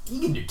 right? You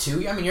can do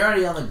 2. I mean, you're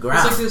already on the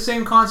ground. It's like the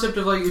same concept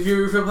of, like, if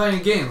you're playing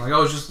a game. Like,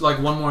 it's just, like,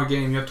 1 more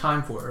game. You have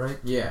time for it, right?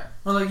 Yeah.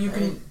 Or, like, you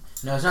can...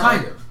 No, it's not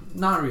kind of.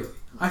 Not really.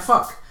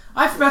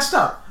 I've messed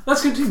up.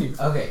 Let's continue.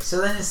 Okay, so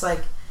then it's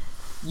like,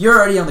 you're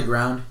already on the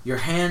ground. Your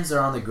hands are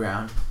on the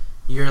ground.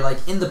 You're,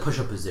 like, in the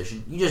push-up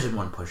position. You just did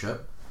 1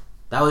 push-up.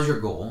 That was your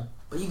goal.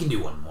 But you can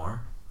do 1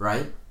 more,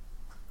 right?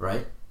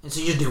 Right? And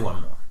so you just do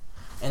 1 more.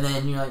 And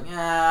then you're like,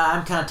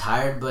 I'm kind of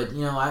tired, but,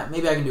 you know,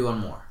 maybe I can do 1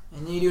 more.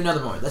 And then you do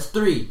another more. That's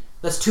 3.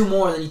 That's 2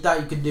 more than you thought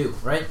you could do,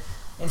 right?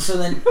 And so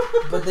then,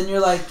 but then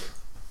you're like,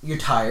 you're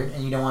tired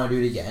and you don't want to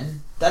do it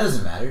again. That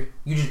doesn't matter.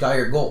 You just got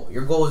your goal.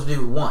 Your goal is to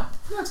do 1.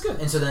 That's good.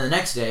 And so then the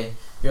next day,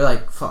 you're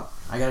like, fuck,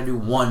 I got to do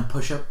 1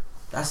 push-up.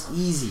 That's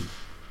easy.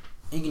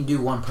 You can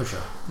do 1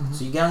 push-up. Mm-hmm.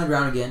 So you get on the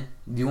ground again,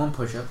 you do 1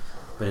 push-up.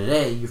 But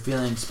today, you're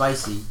feeling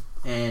spicy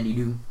and you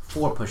do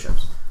 4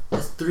 push-ups.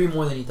 That's 3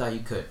 more than you thought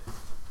you could.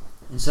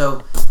 And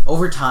so,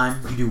 over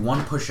time, you do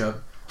 1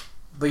 push-up,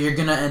 but you're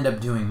going to end up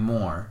doing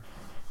more.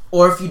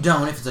 Or if you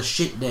don't, if it's a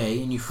shit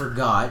day and you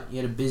forgot, you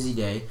had a busy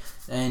day,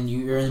 and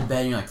you're in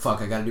bed and you're like,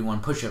 fuck, I got to do 1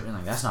 push-up. And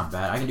like, that's not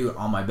bad. I can do it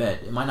on my bed.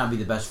 It might not be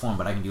the best form,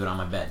 but I can do it on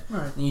my bed.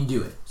 Right. And you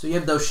do it. So you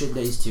have those shit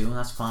days too, and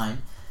that's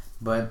fine.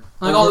 But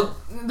like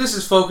this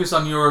is focused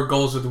on your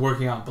goals with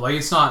working out, but like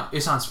it's not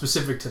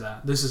specific to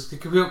that.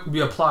 It could be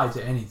applied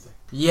to anything.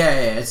 Yeah.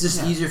 It's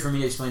just easier for me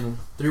to explain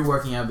through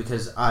working out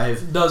because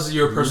I've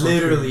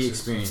literally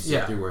experienced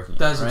it through working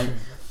out, right?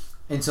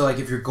 And so, like,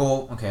 if your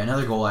goal... Okay,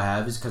 another goal I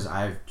have is because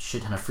I have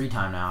shit ton of free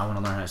time now. I want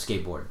to learn how to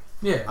skateboard.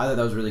 Yeah. I thought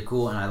that was really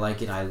cool, and I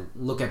like it. I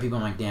look at people,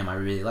 I'm like, damn, I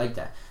really like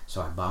that.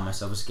 So I bought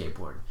myself a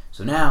skateboard.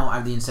 So now I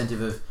have the incentive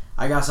of...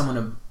 I got someone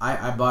to...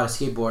 I bought a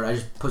skateboard. I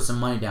just put some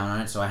money down on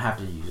it, so I have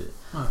to use it.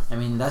 Huh. I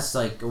mean, that's,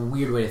 like, a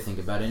weird way to think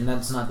about it, and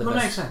that's not the best...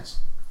 That makes sense.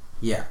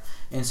 Yeah.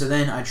 And so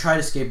then I try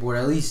to skateboard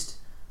at least,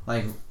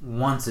 like,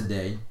 once a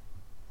day.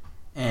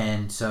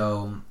 And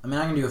so... I mean,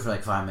 I can do it for,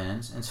 like, 5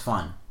 minutes, and it's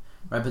fun.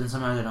 Right, but then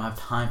sometimes I don't have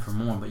time for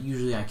more, but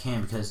usually I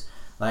can because,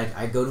 like,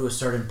 I go to a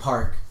certain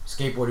park,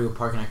 skateboard to a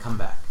park, and I come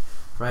back,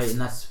 right, and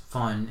that's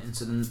fun, and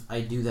so then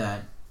I do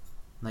that,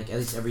 like, at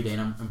least every day,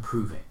 and I'm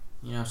improving,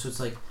 you know, so it's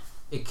like,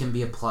 it can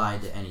be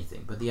applied to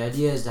anything, but the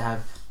idea is to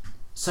have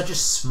such a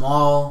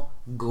small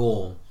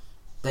goal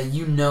that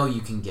you know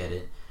you can get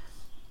it,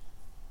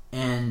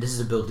 and this is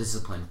to build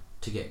discipline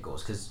to get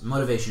goals, because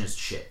motivation is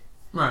shit,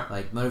 right,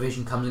 like,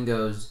 motivation comes and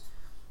goes.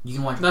 You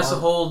can watch. That's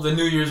the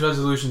New Year's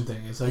resolution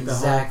thing. It's like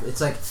exactly.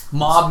 It's like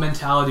mob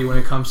mentality when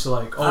it comes to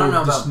like I don't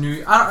know this about,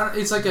 new.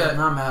 It's like a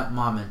not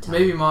mob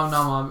mentality. Maybe not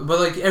mob, but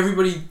like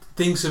everybody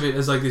thinks of it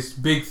as like this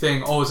big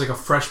thing. Oh, it's like a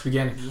fresh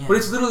beginning, but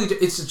it's literally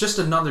just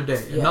another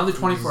day, another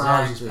 24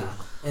 hours. And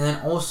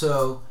then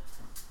also,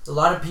 a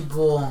lot of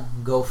people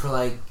go for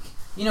like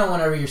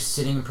whenever you're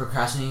sitting and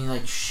procrastinating,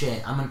 like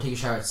shit, I'm gonna take a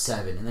shower at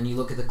 7, and then you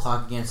look at the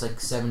clock again, it's like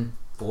 7:40.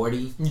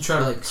 You try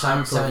to like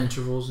time for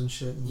intervals and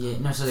shit. Yeah,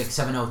 no, so like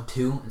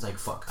 7:02. It's like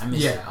fuck, I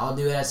missed it. I'll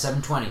do it at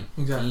 7:20.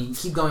 Exactly. And you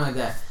keep going like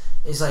that.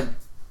 It's like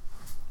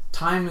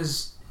time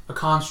is a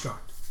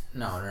construct.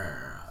 No.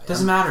 It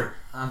doesn't matter.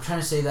 I'm trying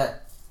to say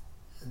that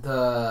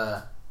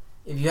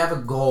if you have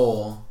a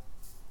goal,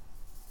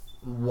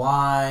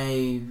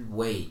 why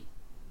wait?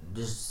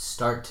 Just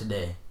start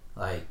today.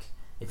 Like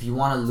if you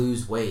want to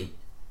lose weight,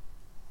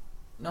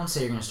 don't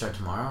say you're gonna start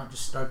tomorrow.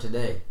 Just start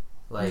today.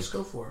 Like just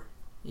go for it.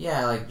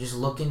 Yeah, like, just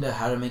look into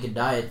how to make a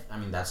diet. I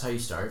mean, that's how you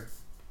start.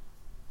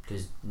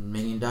 Because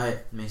making a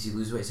diet makes you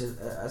lose weight. So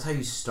that's how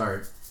you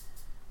start.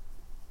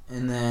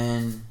 And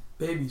then...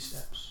 Baby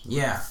steps.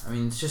 Yeah, I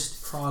mean, it's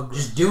just...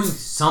 Progress. Just doing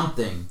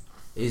something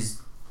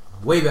is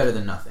way better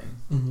than nothing.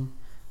 Mm-hmm.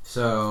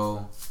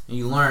 So,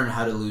 you learn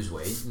how to lose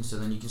weight, and so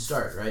then you can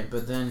start, right?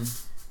 But then...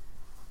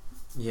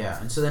 Yeah,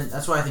 and so then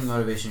that's why I think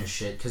motivation is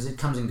shit, because it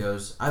comes and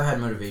goes. I've had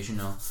motivation,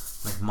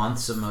 like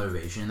months of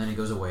motivation, and then it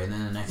goes away, and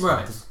then the next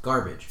month is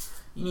garbage.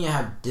 You need to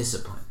have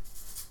discipline.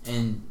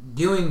 And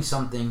doing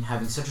something,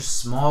 having such a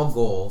small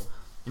goal,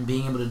 and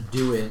being able to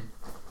do it,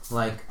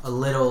 like, a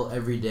little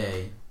every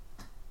day,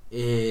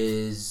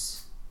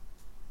 is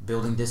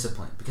building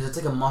discipline. Because it's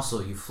like a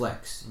muscle you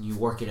flex, and you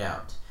work it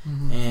out.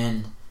 Mm-hmm.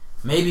 And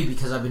maybe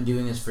because I've been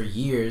doing this for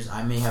years,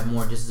 I may have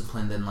more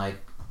discipline than, like,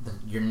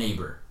 your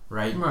neighbor,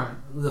 right? Right.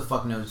 Who the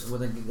fuck knows? Well,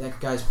 that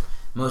guy's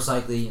most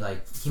likely,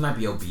 like, he might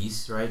be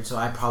obese, right? So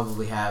I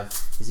probably have...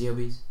 Is he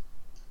obese?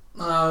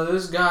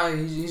 This guy,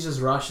 he's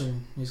just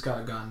Russian. He's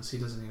got guns. He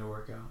doesn't need to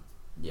work out.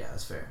 Yeah,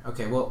 that's fair.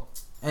 Okay, well,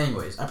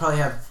 anyways, I probably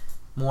have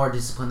more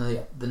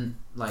disciplined than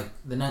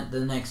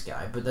the next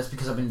guy. But that's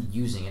because I've been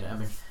using it.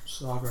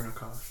 Sovereign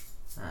Akash.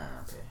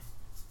 Okay.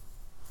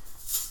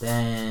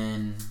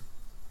 Then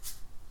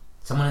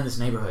someone in this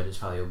neighborhood is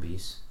probably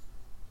obese.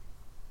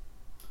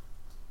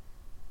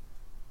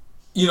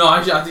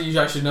 I think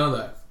I should know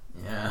that.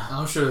 Yeah.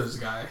 I'm sure there's a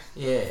guy.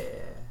 Yeah.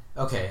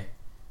 Okay.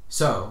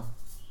 So,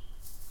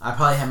 I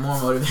probably have more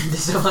motive and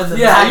discipline than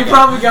Yeah, that you guy.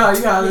 probably got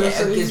it.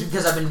 Yeah, it's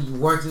because I've been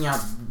working out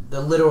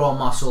the literal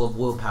muscle of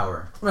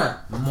willpower. Right.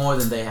 More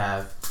than they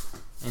have.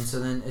 And so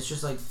then it's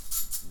just like,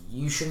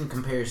 you shouldn't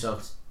compare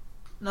yourself.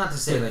 Not to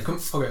say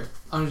okay,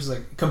 I'm just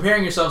like,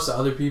 comparing yourselves to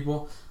other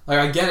people, like,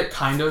 I get it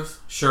kind of,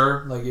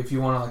 sure, like, if you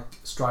want to, like,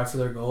 strive for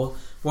their goal.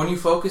 But when you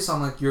focus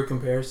on, like, your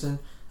comparison,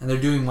 and they're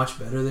doing much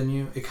better than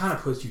you, it kind of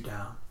puts you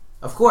down.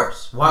 Of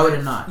course. Why would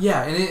it not?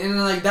 Yeah,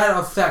 and like, that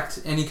affect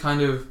any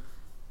kind of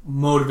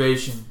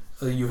motivation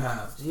that you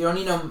have. You don't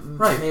need no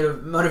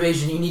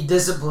motivation. You need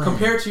discipline.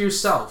 Compare it to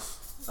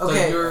yourself.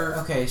 Okay.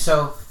 Okay.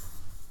 So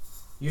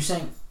you're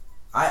saying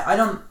I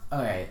don't.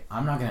 Okay.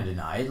 I'm not gonna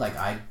deny it. Like,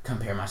 I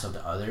compare myself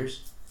to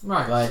others.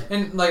 Right. But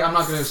and like, I'm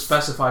not gonna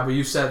specify, but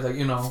you said, like,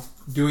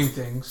 doing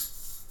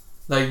things,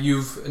 like,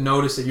 you've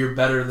noticed that you're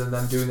better than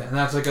them doing that, and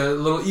that's like a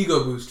little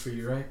ego boost for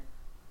you, right?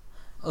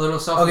 A little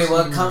self-esteem.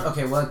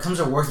 Well, it comes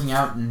to working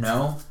out,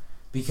 no,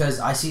 because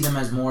I see them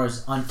as more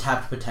as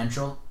untapped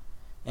potential,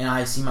 and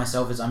I see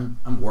myself as I'm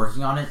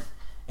working on it,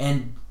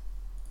 and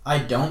I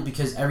don't,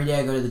 because every day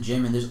I go to the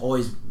gym and there's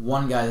always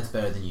one guy that's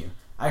better than you.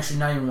 Actually,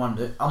 not even one,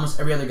 but almost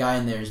every other guy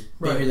in there is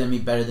bigger than me,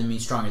 better than me,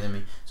 stronger than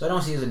me. So I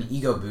don't see it as an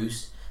ego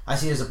boost. I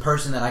see it as a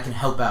person that I can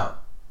help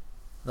out,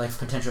 like,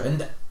 potential,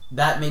 and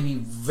that may be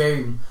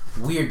very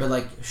weird, but,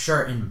 like,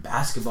 sure, in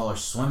basketball or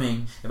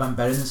swimming, if I'm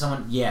better than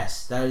someone,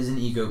 yes, that is an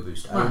ego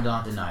boost. I would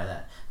not deny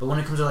that. But when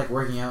it comes to, like,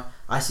 working out,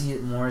 I see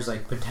it more as,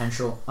 like,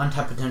 potential,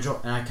 untapped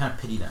potential, and I kind of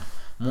pity them.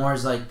 More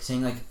as, like,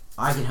 saying, like,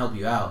 I can help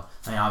you out.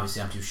 I mean,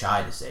 obviously, I'm too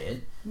shy to say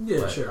it.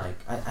 Yeah, but, sure. Like,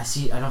 I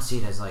don't see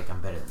it as, like,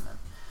 I'm better than them.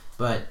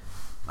 But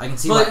I can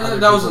see. But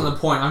that wasn't the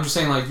point. I'm just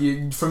saying,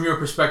 like, from your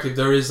perspective,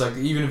 there is, like,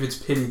 even if it's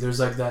pity, there's,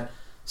 like, that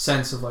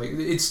sense of, like,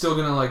 it's still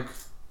gonna, like,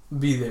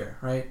 be there,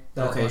 right?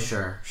 That, okay, like,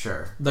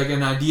 sure. Like,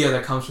 an idea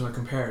that comes from the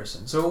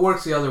comparison. So it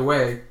works the other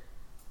way.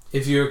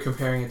 If you're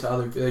comparing it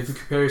to if you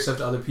compare yourself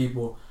to other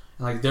people,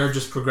 and, like, they're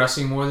just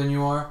progressing more than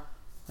you are,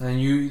 and then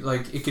you,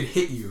 like, it could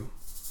hit you.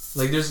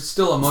 Like, there's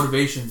still a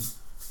motivation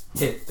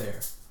hit there.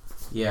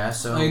 Yeah.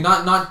 So, like,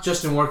 not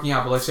just in working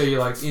out, but, like, say you're,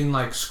 like, in,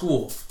 like,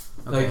 school.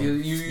 Okay. Like,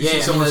 you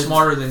see someone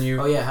smarter than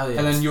you. Oh yeah, hell yeah.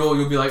 And then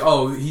you'll be like,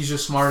 oh, he's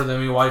just smarter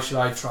than me. Why should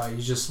I try?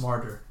 He's just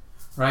smarter,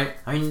 right?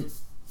 I mean,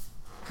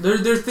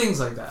 there's things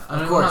like that.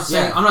 Of course,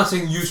 I'm not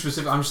saying you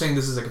specific. I'm just saying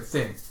this is, like, a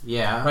thing.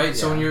 Yeah. Right. Yeah.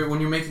 So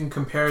when you're making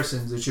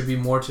comparisons, it should be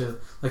more to,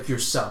 like,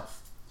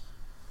 yourself.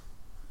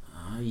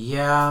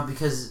 Yeah,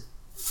 because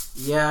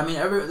I mean,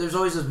 there's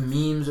always those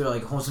memes or,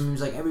 like, wholesome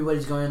memes, like,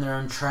 everybody's going on their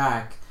own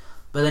track,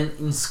 but then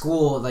in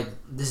school, like,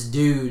 this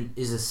dude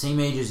is the same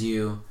age as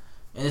you,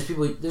 and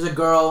there's a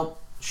girl,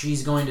 she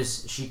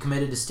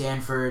committed to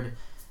Stanford,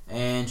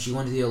 and she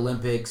went to the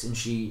Olympics, and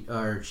she didn't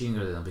go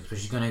to the Olympics, but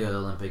she's gonna go to the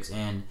Olympics,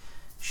 and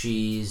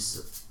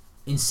she's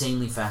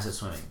insanely fast at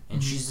swimming,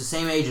 and she's the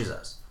same age as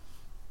us,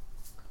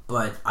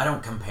 but I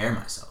don't compare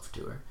myself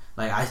to her.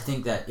 Like, I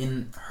think that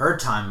in her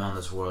time on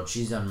this world,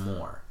 she's done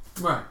more.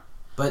 Right.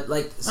 But,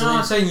 like, so I'm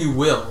not saying you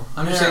will.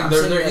 I'm just saying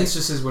there are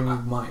instances when you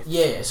might.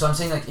 Yeah. So I'm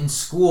saying, like, in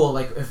school,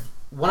 like, if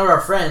many of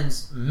our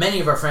friends,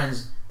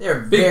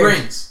 they're big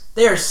brains.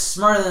 They are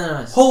smarter than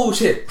us. Holy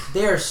shit.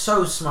 They are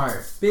so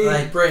smart.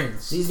 Big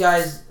brains. These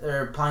guys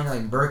are applying to,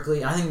 like,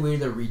 Berkeley, and I think we're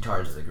the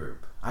retards of the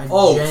group. I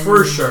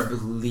for sure.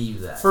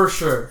 believe that. For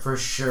sure. For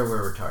sure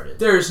we're retarded.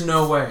 There's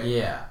no way.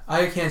 Yeah.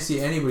 I can't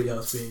see anybody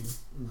else being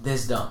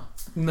this dumb.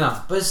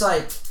 No. But it's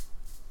like,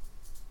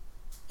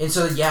 and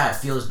so, yeah, it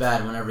feels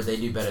bad whenever they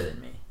do better than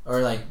me.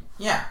 Or, like,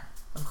 yeah,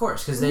 of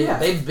course, because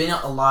they've been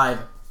alive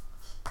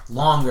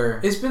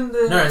longer. It's been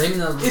they've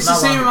been it's the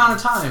same amount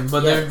of time, but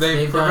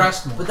they've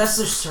progressed more. But that's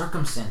their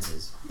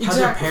circumstances. Exactly. How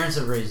their parents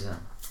have raised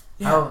them.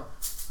 Yeah. How,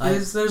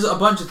 like, there's a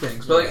bunch of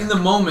things, but, like, in the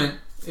moment,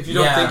 if you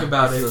don't think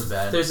about it,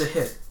 there's a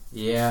hit.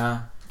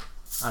 Yeah,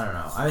 I don't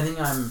know.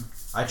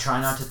 I try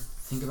not to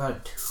think about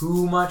it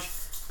too much,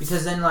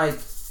 because then, like,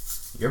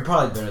 you're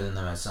probably better than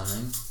them at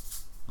something.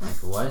 Like,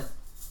 what?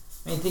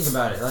 I mean, think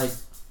about it. Like,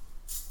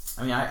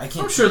 I mean, I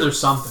can't. I'm sure there's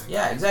something.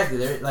 Yeah, exactly.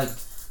 They're, like,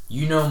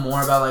 you know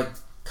more about, like,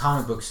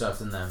 comic book stuff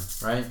than them,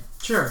 right?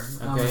 Sure.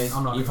 Okay.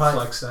 I'm not gonna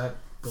flex that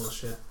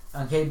bullshit.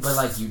 Okay, but,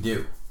 like, you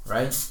do,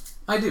 right?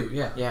 I do,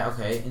 yeah. Yeah,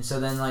 okay. And so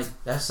then, like,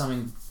 that's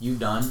something you've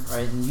done,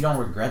 right? And you don't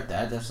regret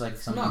that. That's, like,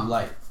 something you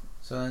like.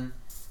 So then,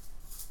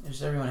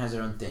 everyone has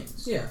their own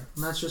things. Yeah,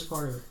 and that's just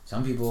part of it.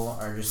 Some people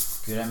are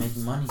just good at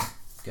making money.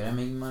 Good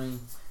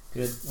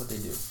at what they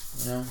do.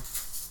 You know?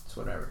 It's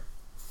whatever.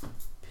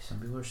 Some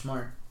people are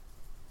smart.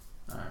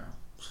 I don't know.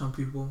 Some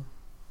people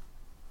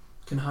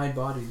can hide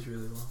bodies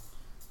really well.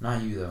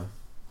 Not you, though.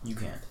 You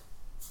can't.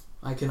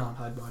 I cannot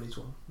hide bodies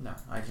well. No,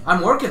 I can't.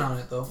 I'm working on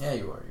it, though. Yeah,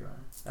 you are.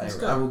 That's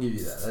good. I will give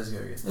you that. That's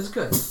very good. It's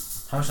good.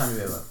 How much time do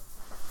we have left?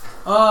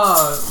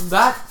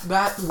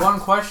 That one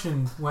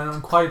question went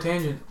on quite a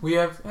tangent. We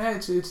have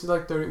it's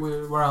like 30.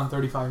 We're around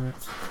 35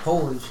 minutes.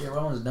 Holy shit, we're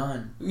almost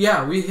done.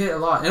 Yeah, we hit a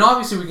lot, and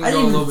obviously we can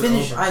go a little bit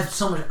over. I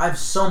have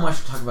so much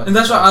to talk about. And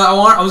that's why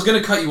I was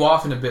gonna cut you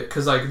off in a bit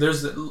because like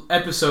there's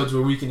episodes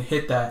where we can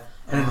hit that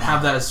and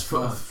have that as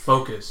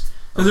focus.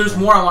 Because there's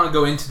more I want to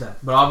go into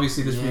that, but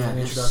obviously this being an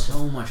introduction.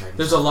 So much.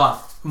 There's a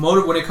lot.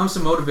 When it comes to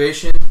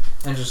motivation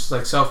and just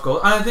like self goals,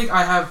 I think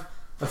I have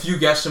a few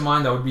guests in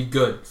mind that would be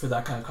good for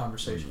that kind of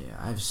conversation. Yeah,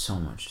 I have so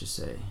much to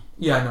say.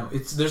 Yeah, I know.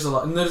 There's a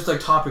lot, and there's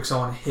like topics I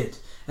want to hit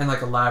and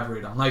like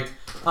elaborate on. Like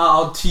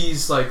I'll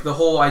tease like the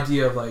whole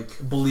idea of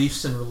like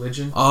beliefs and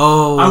religion.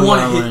 Oh, I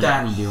want to hit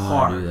that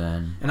hard, hard,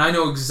 and I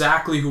know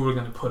exactly who we're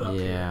gonna put up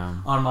here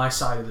on my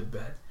side of the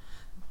bed.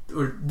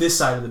 Or this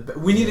side of the bed.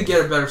 We need to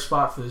get a better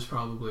spot for this,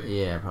 probably.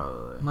 Yeah,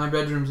 probably. My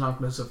bedroom's not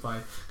going to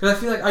suffice. Because I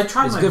feel like I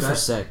tried my best. It's good for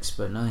sex,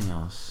 but nothing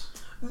else.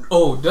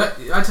 Oh,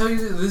 I tell you,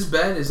 this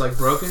bed is like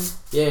broken.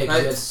 Yeah,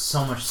 because it's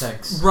so much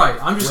sex. Right.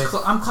 I'm just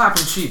I'm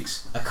clapping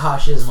cheeks.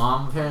 Akasha's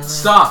mom, apparently.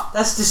 Stop.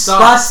 That's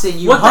disgusting.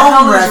 Stop. What the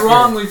hell is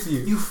wrong with you?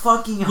 You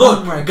fucking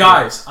Look,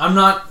 guys, I'm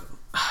not...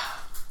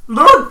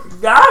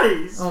 Look,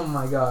 guys! Oh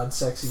my god,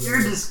 sexy Yoda.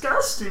 You're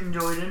disgusting,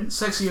 Jordan.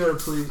 Sexy Yoda,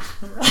 please.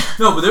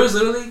 No, but there was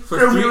literally...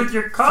 Fill me with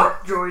your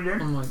cock, Jordan.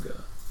 Oh my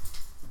god.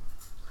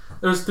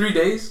 There was 3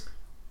 days.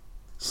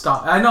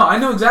 Stop. I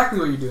know exactly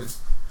what you're doing.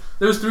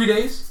 There was 3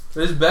 days.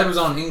 This bed was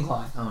on an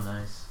incline. Oh,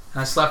 nice.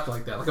 And I slept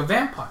like that, like a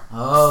vampire.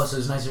 Oh, so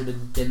it's nicer to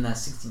get in that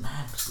 69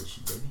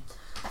 position, baby.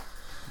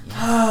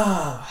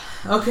 Yeah.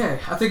 Okay,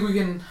 I think we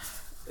can...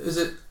 Is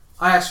it...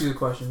 I asked you the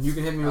question. You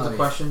can hit me with a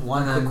question.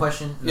 One quick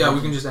question? Yeah,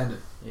 we can just end it.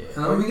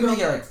 Yeah. Or we can make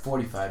it like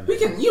 45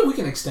 minutes. We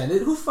can extend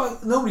it.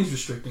 Nobody's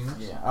restricting us.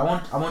 Yeah, I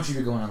want you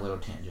to go on a little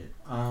tangent.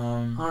 I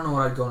don't know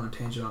what I'd go on a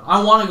tangent on.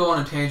 I want to go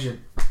on a tangent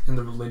in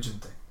the religion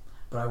thing,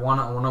 but I want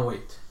to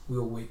wait.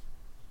 We'll wait.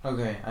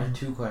 Okay, I have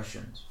 2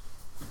 questions.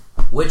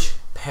 Which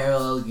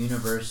parallel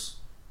universe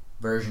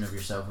version of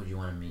yourself would you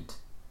want to meet,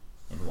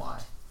 and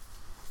why?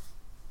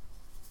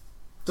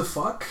 The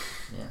fuck?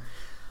 Yeah.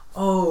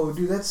 Oh,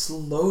 dude, that's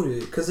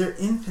loaded because they're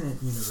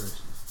infinite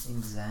universes.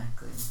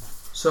 Exactly.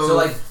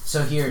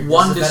 So here,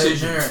 one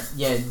decision.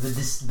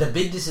 The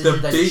big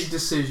decision. The big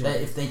decision.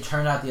 That if they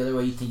turned out the other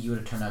way, you think you would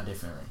have turned out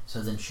differently.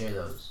 So then share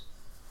those.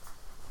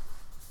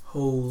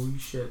 Holy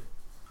shit.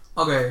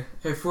 Okay,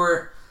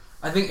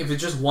 I think if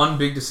it's just one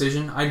big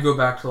decision, I'd go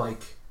back to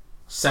like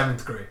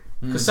 7th grade.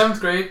 Because 7th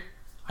grade,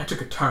 I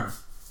took a turn.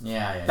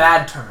 Yeah.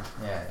 Bad turn.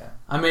 Yeah.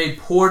 I made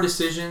poor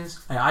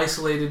decisions. I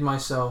isolated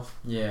myself.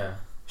 Yeah.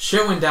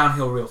 Shit went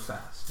downhill real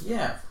fast.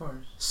 Yeah, of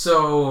course.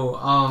 So,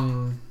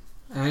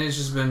 and it's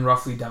just been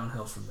roughly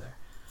downhill from there.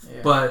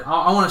 Yeah. But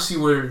I want to see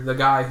where the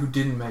guy who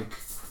didn't make,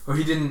 or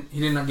he didn't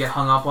get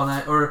hung up on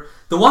that, or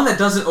the one that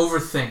doesn't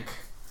overthink.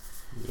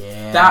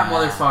 Yeah. That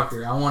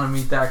motherfucker. I want to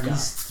meet that guy.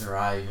 He's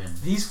thriving.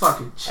 He's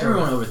fucking chill.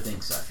 Everyone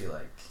overthinks, I feel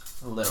like.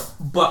 A little.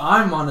 But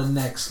I'm on the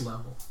next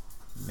level.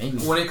 Maybe.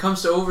 When it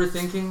comes to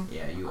overthinking,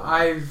 yeah, you are.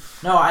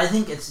 I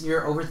think it's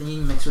your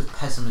overthinking mixed with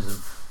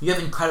pessimism. You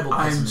have incredible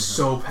pessimism. I'm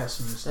so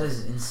pessimistic. That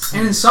is insane.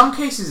 And in some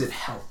cases, it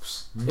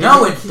helps.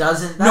 No, it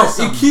doesn't. That's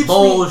it keeps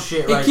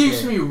bullshit. It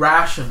keeps me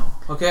rational.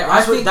 Okay,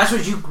 that's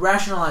what you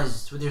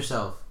rationalize with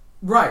yourself.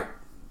 Right.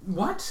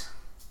 What?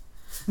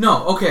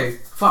 No. Okay.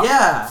 Fuck.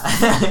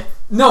 Yeah.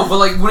 No, but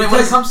like when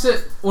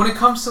it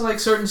comes to like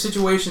certain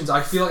situations,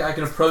 I feel like I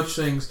can approach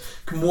things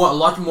a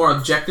lot more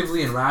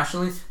objectively and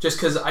rationally. Just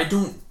because I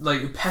don't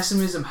like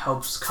pessimism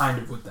helps kind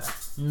of with that.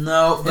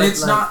 No, but and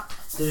it's like, not.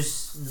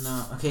 There's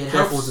no. Okay, it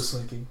careful helps. with the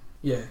slinky.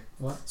 Yeah.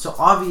 What? So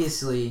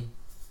obviously,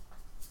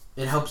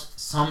 it helps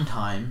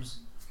sometimes.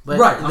 But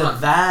right, the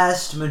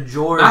vast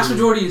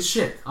majority is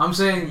shit. I'm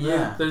saying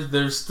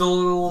there's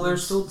still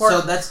parts. So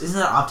isn't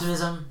that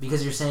optimism?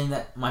 Because you're saying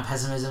that my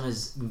pessimism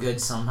is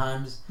good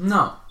sometimes.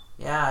 No.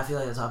 Yeah, I feel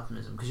like that's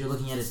optimism because you're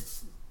looking at it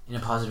in a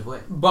positive way.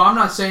 But I'm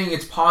not saying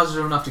it's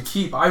positive enough to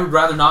keep. I would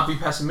rather not be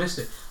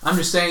pessimistic. I'm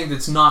just saying that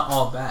it's not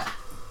all bad.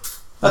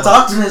 That's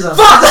optimism.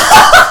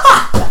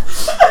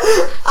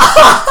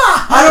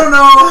 I don't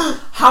know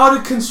how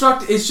to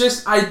construct it. It's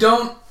just I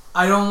don't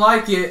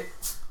like it,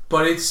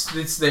 but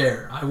it's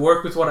there. I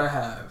work with what I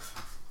have.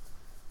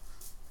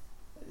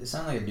 It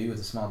sounds like a dude with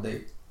a small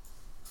dick.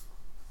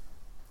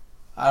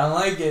 I don't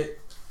like it,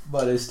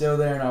 but it's still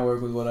there, and I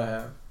work with what I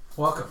have.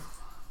 Welcome.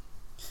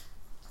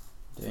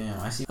 Damn,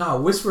 I see.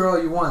 Oh, whisper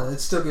all you want. It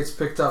still gets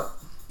picked up.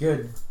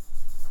 Good.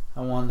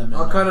 I want them to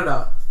I'll know. cut it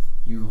out.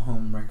 You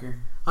home wrecker.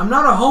 I'm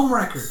not a home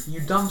wrecker,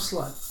 you dumb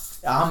slut.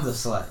 I'm the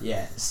slut,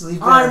 yeah.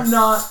 Sleep I'm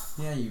not.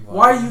 Yeah, you are.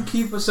 Why do you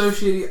keep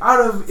associating...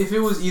 if it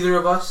was either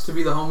of us to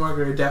be the home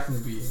wrecker, it'd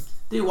definitely be you.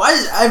 Dude, why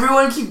does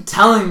everyone keep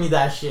telling me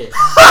that shit?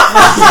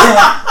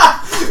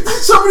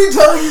 Somebody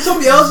telling you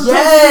somebody else?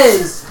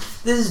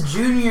 Yes! This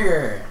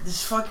Junior.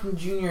 This fucking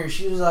Junior.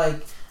 She was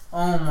like...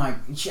 Oh my...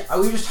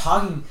 we were just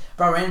talking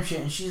about random shit,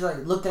 and she's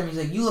like... Looked at me, she's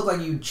like... You look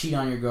like you'd cheat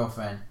on your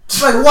girlfriend.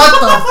 She's like, what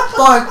the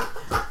fuck?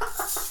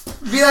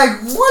 Be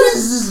like, what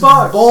is this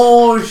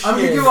bullshit? I'm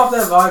gonna give off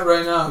that vibe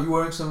right now. You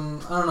wearing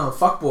some, I don't know,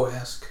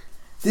 fuckboy-esque.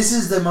 This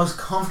is the most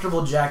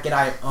comfortable jacket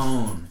I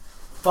own.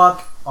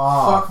 Fuck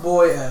off.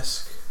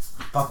 Fuckboy-esque.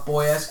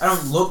 Fuckboy-esque. I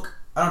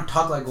don't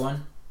talk like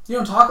one. You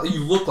don't talk.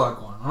 You look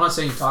like one. I'm not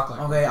saying you talk like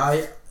one.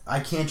 Okay, I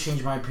can't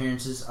change my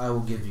appearances. I will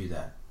give you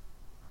that.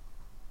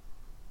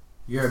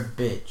 You're a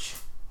bitch.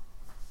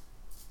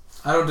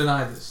 I don't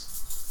deny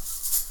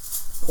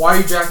this. Why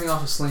are you jacking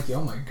off a Slinky?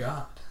 Oh my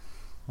god.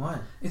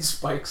 What? It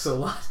spikes so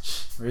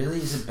much. Really?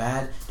 Is it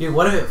bad? Dude,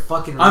 what if it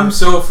fucking... I'm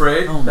so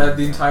afraid Oh my that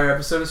the God. entire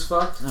episode is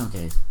fucked.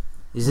 Okay.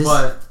 Is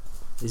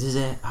this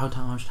it? How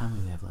much time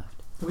do we have left?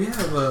 We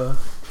have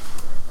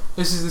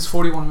this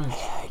 41 minutes.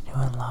 Hey, I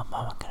knew in love,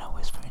 Mama gonna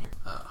whisper in your...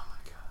 Oh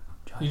my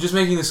god. You're just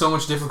making this so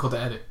much difficult to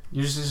edit.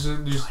 You're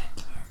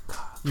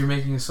you're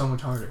making it so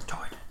much harder.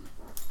 Jordan.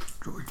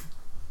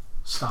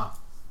 Stop.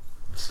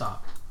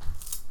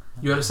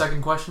 You had a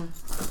second question?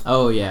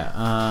 Oh,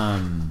 yeah.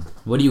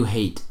 What do you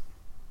hate?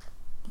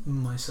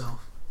 Myself.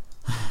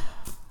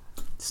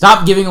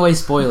 Stop giving away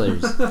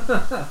spoilers.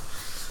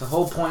 The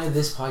whole point of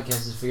this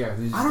podcast is to figure out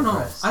who's I don't know.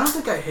 depressed. I don't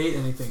think I hate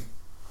anything.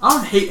 I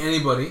don't hate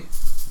anybody.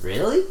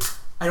 Really?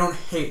 I don't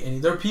hate any.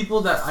 There are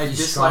people that I You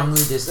dislike.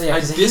 strongly dislike. Yeah, I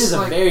 'cause hate is a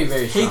dislike. very,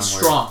 very strong Hate word.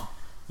 strong.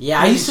 Yeah,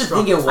 I Hate used to strong.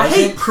 think it wasn't. I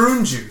hate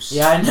prune juice.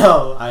 Yeah, I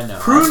know.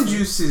 Prune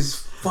juice is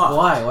fuck.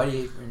 Why? Why do you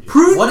hate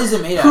prune juice? What is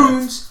it made out of?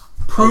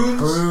 Prunes.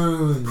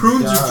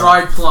 Prunes. Are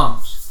dried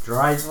plums.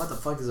 Dried? What the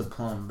fuck is a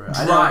plum, bro?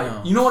 I Dried. don't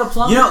know. You know what a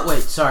plum?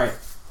 Wait, sorry.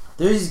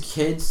 There's these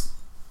kids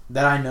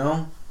that I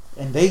know,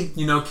 and they...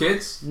 You know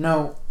kids?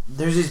 No,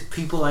 there's these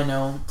people I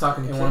know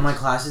Talking to in kids. one of my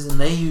classes, and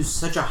they use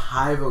such a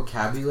high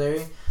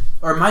vocabulary,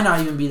 or it might not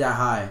even be that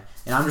high,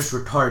 and I'm just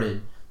retarded,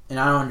 and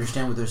I don't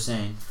understand what they're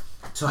saying.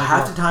 So Like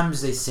half what? the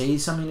times they say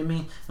something to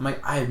me, I'm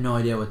like, I have no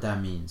idea what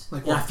that means.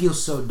 Like and I what? feel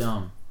so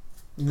dumb.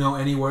 You know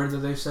any word that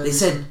they've said? They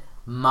said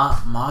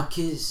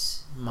Marxism.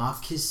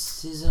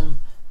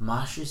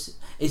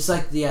 It's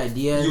like the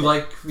idea. You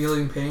like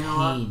feeling pain a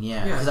lot? Pain,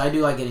 yeah. Because I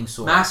do like getting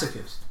sore.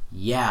 Masochist.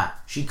 Yeah.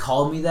 She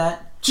called me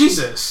that.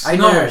 Jesus. I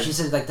know no. her. She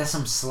said, like, that's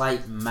some slight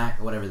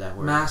whatever that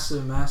word is.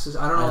 Massive.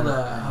 I don't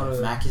know how to.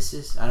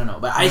 Masochist? I don't know.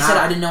 But I said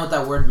I didn't know what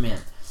that word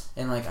meant.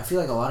 And, like, I feel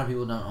like a lot of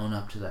people don't own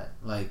up to that.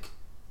 Like,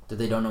 that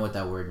they don't know what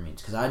that word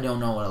means. Because I don't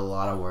know what a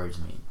lot of words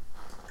mean.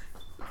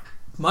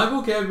 My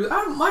vocabulary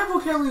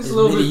is It's a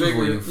little bit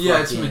medieval, bigger. you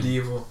Yeah, it's fucking-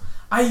 medieval.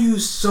 I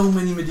use so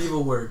many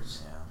medieval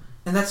words. Yeah.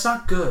 And that's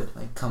not good.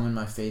 Like, come in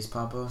my face,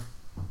 Papa.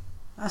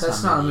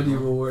 That's not a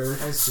medieval word.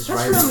 That's just That's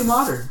Riley. really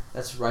modern.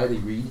 That's Riley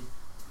Reid.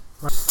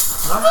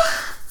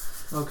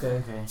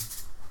 Okay. Okay.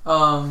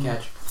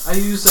 Catch. I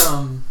use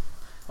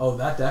Oh,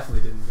 that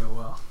definitely didn't go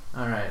well.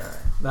 All right.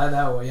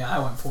 That way, yeah,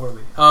 that went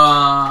poorly.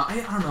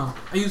 I don't know.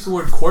 I used the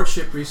word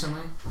courtship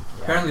recently. Yeah.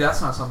 Apparently, that's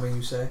not something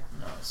you say.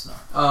 No, it's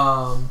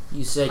not.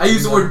 You say. I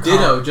use the word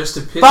ditto just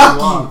to piss Fuck you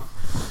you. off.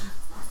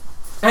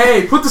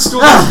 Hey, put the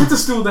stool down. Put the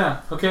stool down,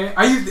 okay?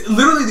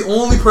 Literally the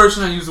only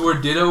person I use the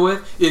word ditto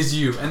with is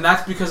you, and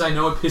that's because I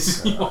know it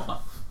pisses you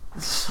off.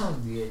 It's so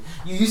good.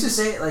 You used to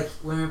say it like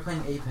when we were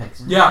playing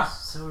Apex. And Yeah.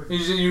 So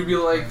You'd be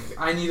like,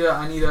 I need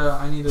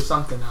a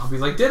something. I'll be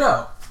like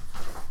ditto,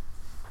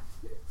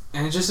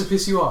 and it's just to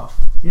piss you off.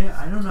 Yeah,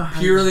 I don't know how.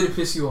 Purely to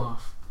piss you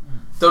off.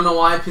 Don't know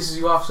why it pisses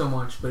you off so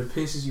much, but it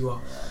pisses you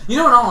off. Yeah. You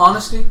know, in all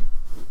honesty,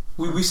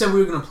 we said we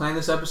were gonna plan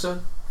this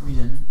episode. We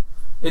didn't.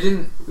 We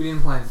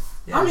didn't plan it.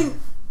 Yeah. I mean,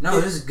 no,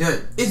 this is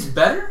good. it's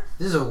better.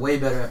 This is a way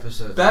better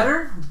episode.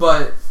 Better,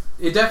 but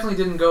it definitely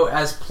didn't go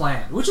as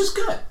planned, which is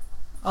good.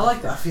 I like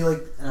I that. feel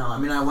like I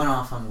mean, I went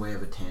off on way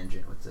of a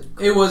tangent with the.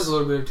 It was a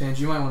little bit of tangent.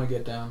 You might want to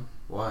get down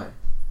Why?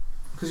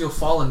 because you'll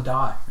fall and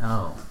die.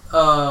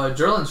 Oh.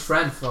 Jerlin's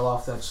friend fell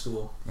off that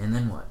stool. And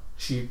then what?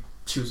 She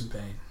was in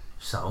pain.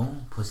 So,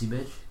 pussy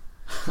bitch.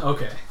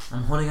 Okay.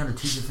 I'm holding on to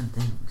two different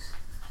things.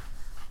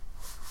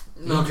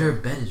 And Okay. your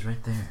bed is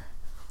right there.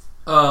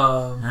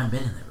 And I've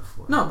been in there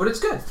before. No, but it's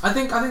good. I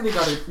think they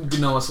got to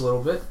know us a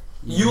little bit.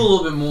 Yeah. You a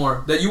little bit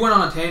more. That you went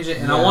on a tangent,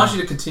 and I Yeah. want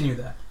you to continue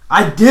that.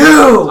 I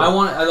do. I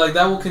like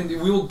that.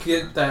 We will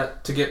get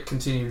that to get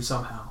continued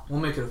somehow. We'll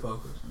make it a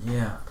focus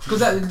Yeah. because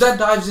that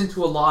dives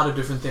into a lot of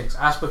different things,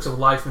 aspects of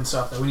life and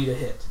stuff that we need to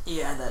hit.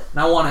 Yeah. That. And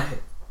I want to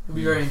hit. It'll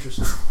be very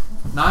interesting.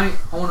 Now I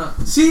want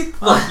to see.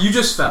 Look, you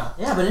just fell.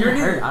 Yeah, but it You're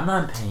didn't an hurt. idiot. I'm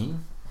not in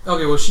pain.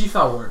 Okay, well she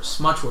fell worse,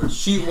 much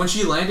worse. When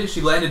she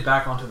landed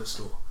back onto the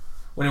stool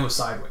when it was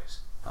sideways.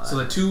 So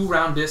the two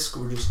round discs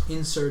were just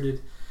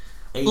inserted.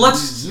 Hey,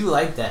 Let's- you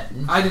like that?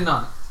 Didn't you? I did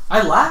not.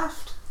 I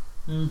laughed.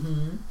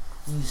 Mm-hmm.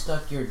 You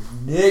stuck your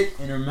dick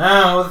in her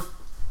mouth.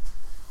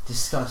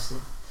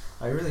 Disgusting.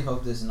 I really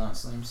hope this is not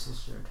Slim's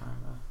sister time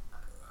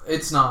though.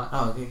 It's not.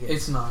 Oh, okay, okay.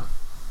 It's not.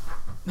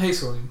 Hey,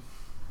 Salim.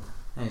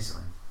 Hey,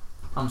 Slim.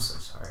 I'm so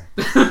sorry.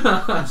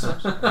 I'm so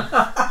sorry.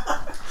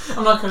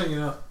 I'm not cutting it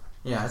up.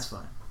 Yeah, that's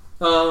fine.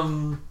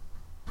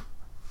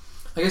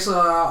 I guess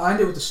I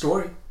ended with the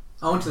story.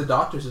 I went to the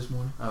doctors this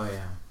morning, Oh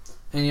yeah.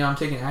 and I'm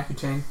taking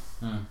Accutane.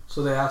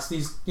 So they asked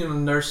these,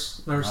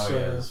 nurse Oh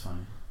yeah, that's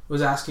funny.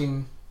 was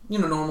asking,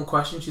 normal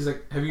questions. She's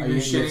like, "Have you been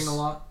shitting a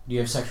lot?" Do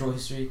you have sexual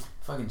history?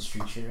 Fucking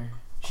street shitter.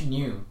 She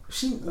knew.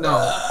 No,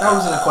 that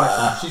wasn't a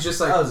question. She's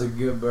just like That was a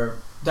good burp.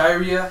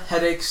 diarrhea,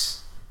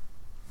 headaches,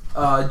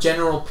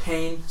 general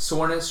pain,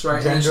 soreness,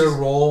 right? Gender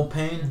role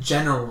pain.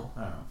 General.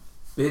 I don't know.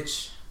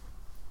 Bitch.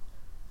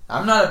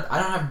 I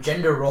don't have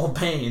gender role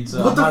pain.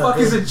 So What the fuck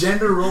is a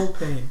gender role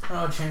pain? I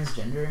don't know,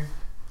 transgender.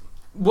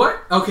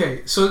 What?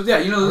 Okay, so yeah,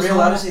 you know Are this. we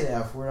allowed to say the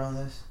F word on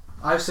this?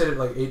 I've said it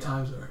like 8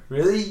 times already.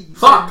 Really?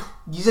 Fuck!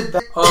 You said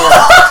that. Oh.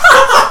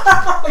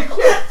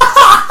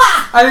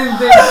 I didn't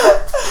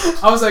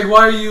think. I was like,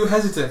 why are you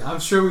hesitant? I'm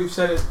sure we've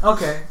said it.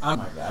 Okay. Oh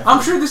my God.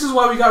 I'm sure this is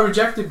why we got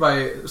rejected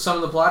by some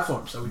of the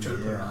platforms that we tried to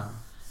put it on.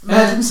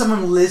 Imagine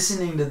someone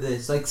listening to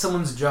this, like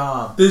someone's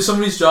job. There's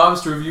somebody's job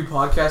is to review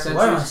podcast entries.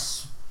 Why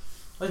does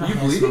my You hand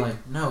bleeding? smell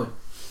like? No,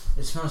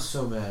 it smells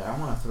so bad. I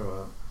want to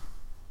throw up.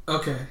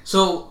 Okay,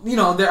 so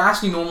they're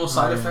asking normal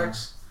side yeah.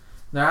 effects.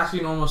 They're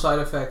asking normal side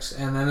effects,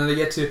 and then they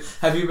get to,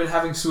 have you been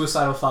having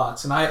suicidal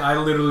thoughts? And I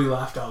literally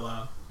laughed out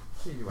loud.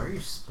 Dude, why are you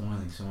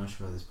spoiling so much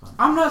about this podcast?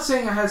 I'm not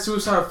saying I had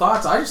suicidal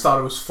thoughts. I just thought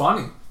it was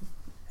funny,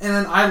 and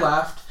then I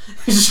laughed.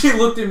 She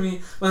looked at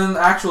me, and then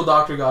the actual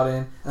doctor got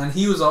in, and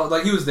he was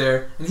he was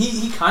there, and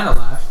he kind of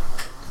laughed,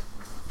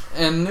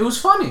 and it was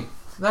funny.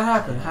 That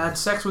happened. Yeah. I had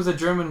sex with a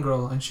German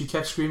girl, and she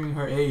kept screaming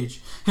her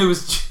age. It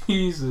was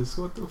Jesus.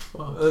 What the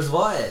fuck? It was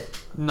what?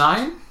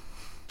 9?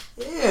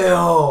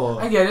 Ew.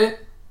 I get it.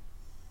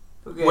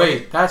 Okay.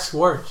 Wait, that's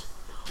worse.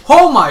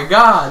 Oh my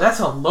God, that's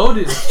a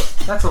loaded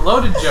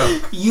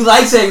joke. You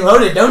like saying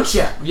loaded, don't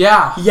you?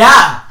 Yeah,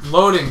 Yeah.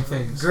 loading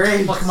things.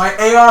 Great. Look, my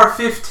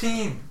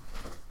AR-15.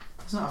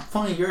 It's not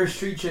funny. You're a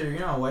street shitter.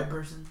 You're not a white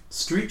person.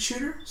 Street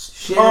shooter?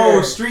 Shitter.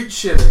 Oh, street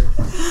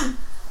shitter.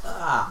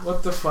 Ah.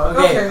 What the fuck?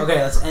 Okay.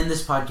 Let's end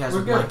this podcast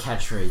with my good.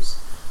 catchphrase.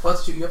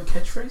 Let's do. You have a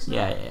catchphrase?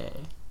 Yeah.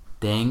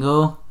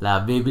 Tengo la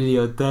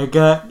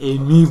biblioteca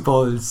en mi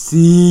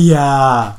bolsilla.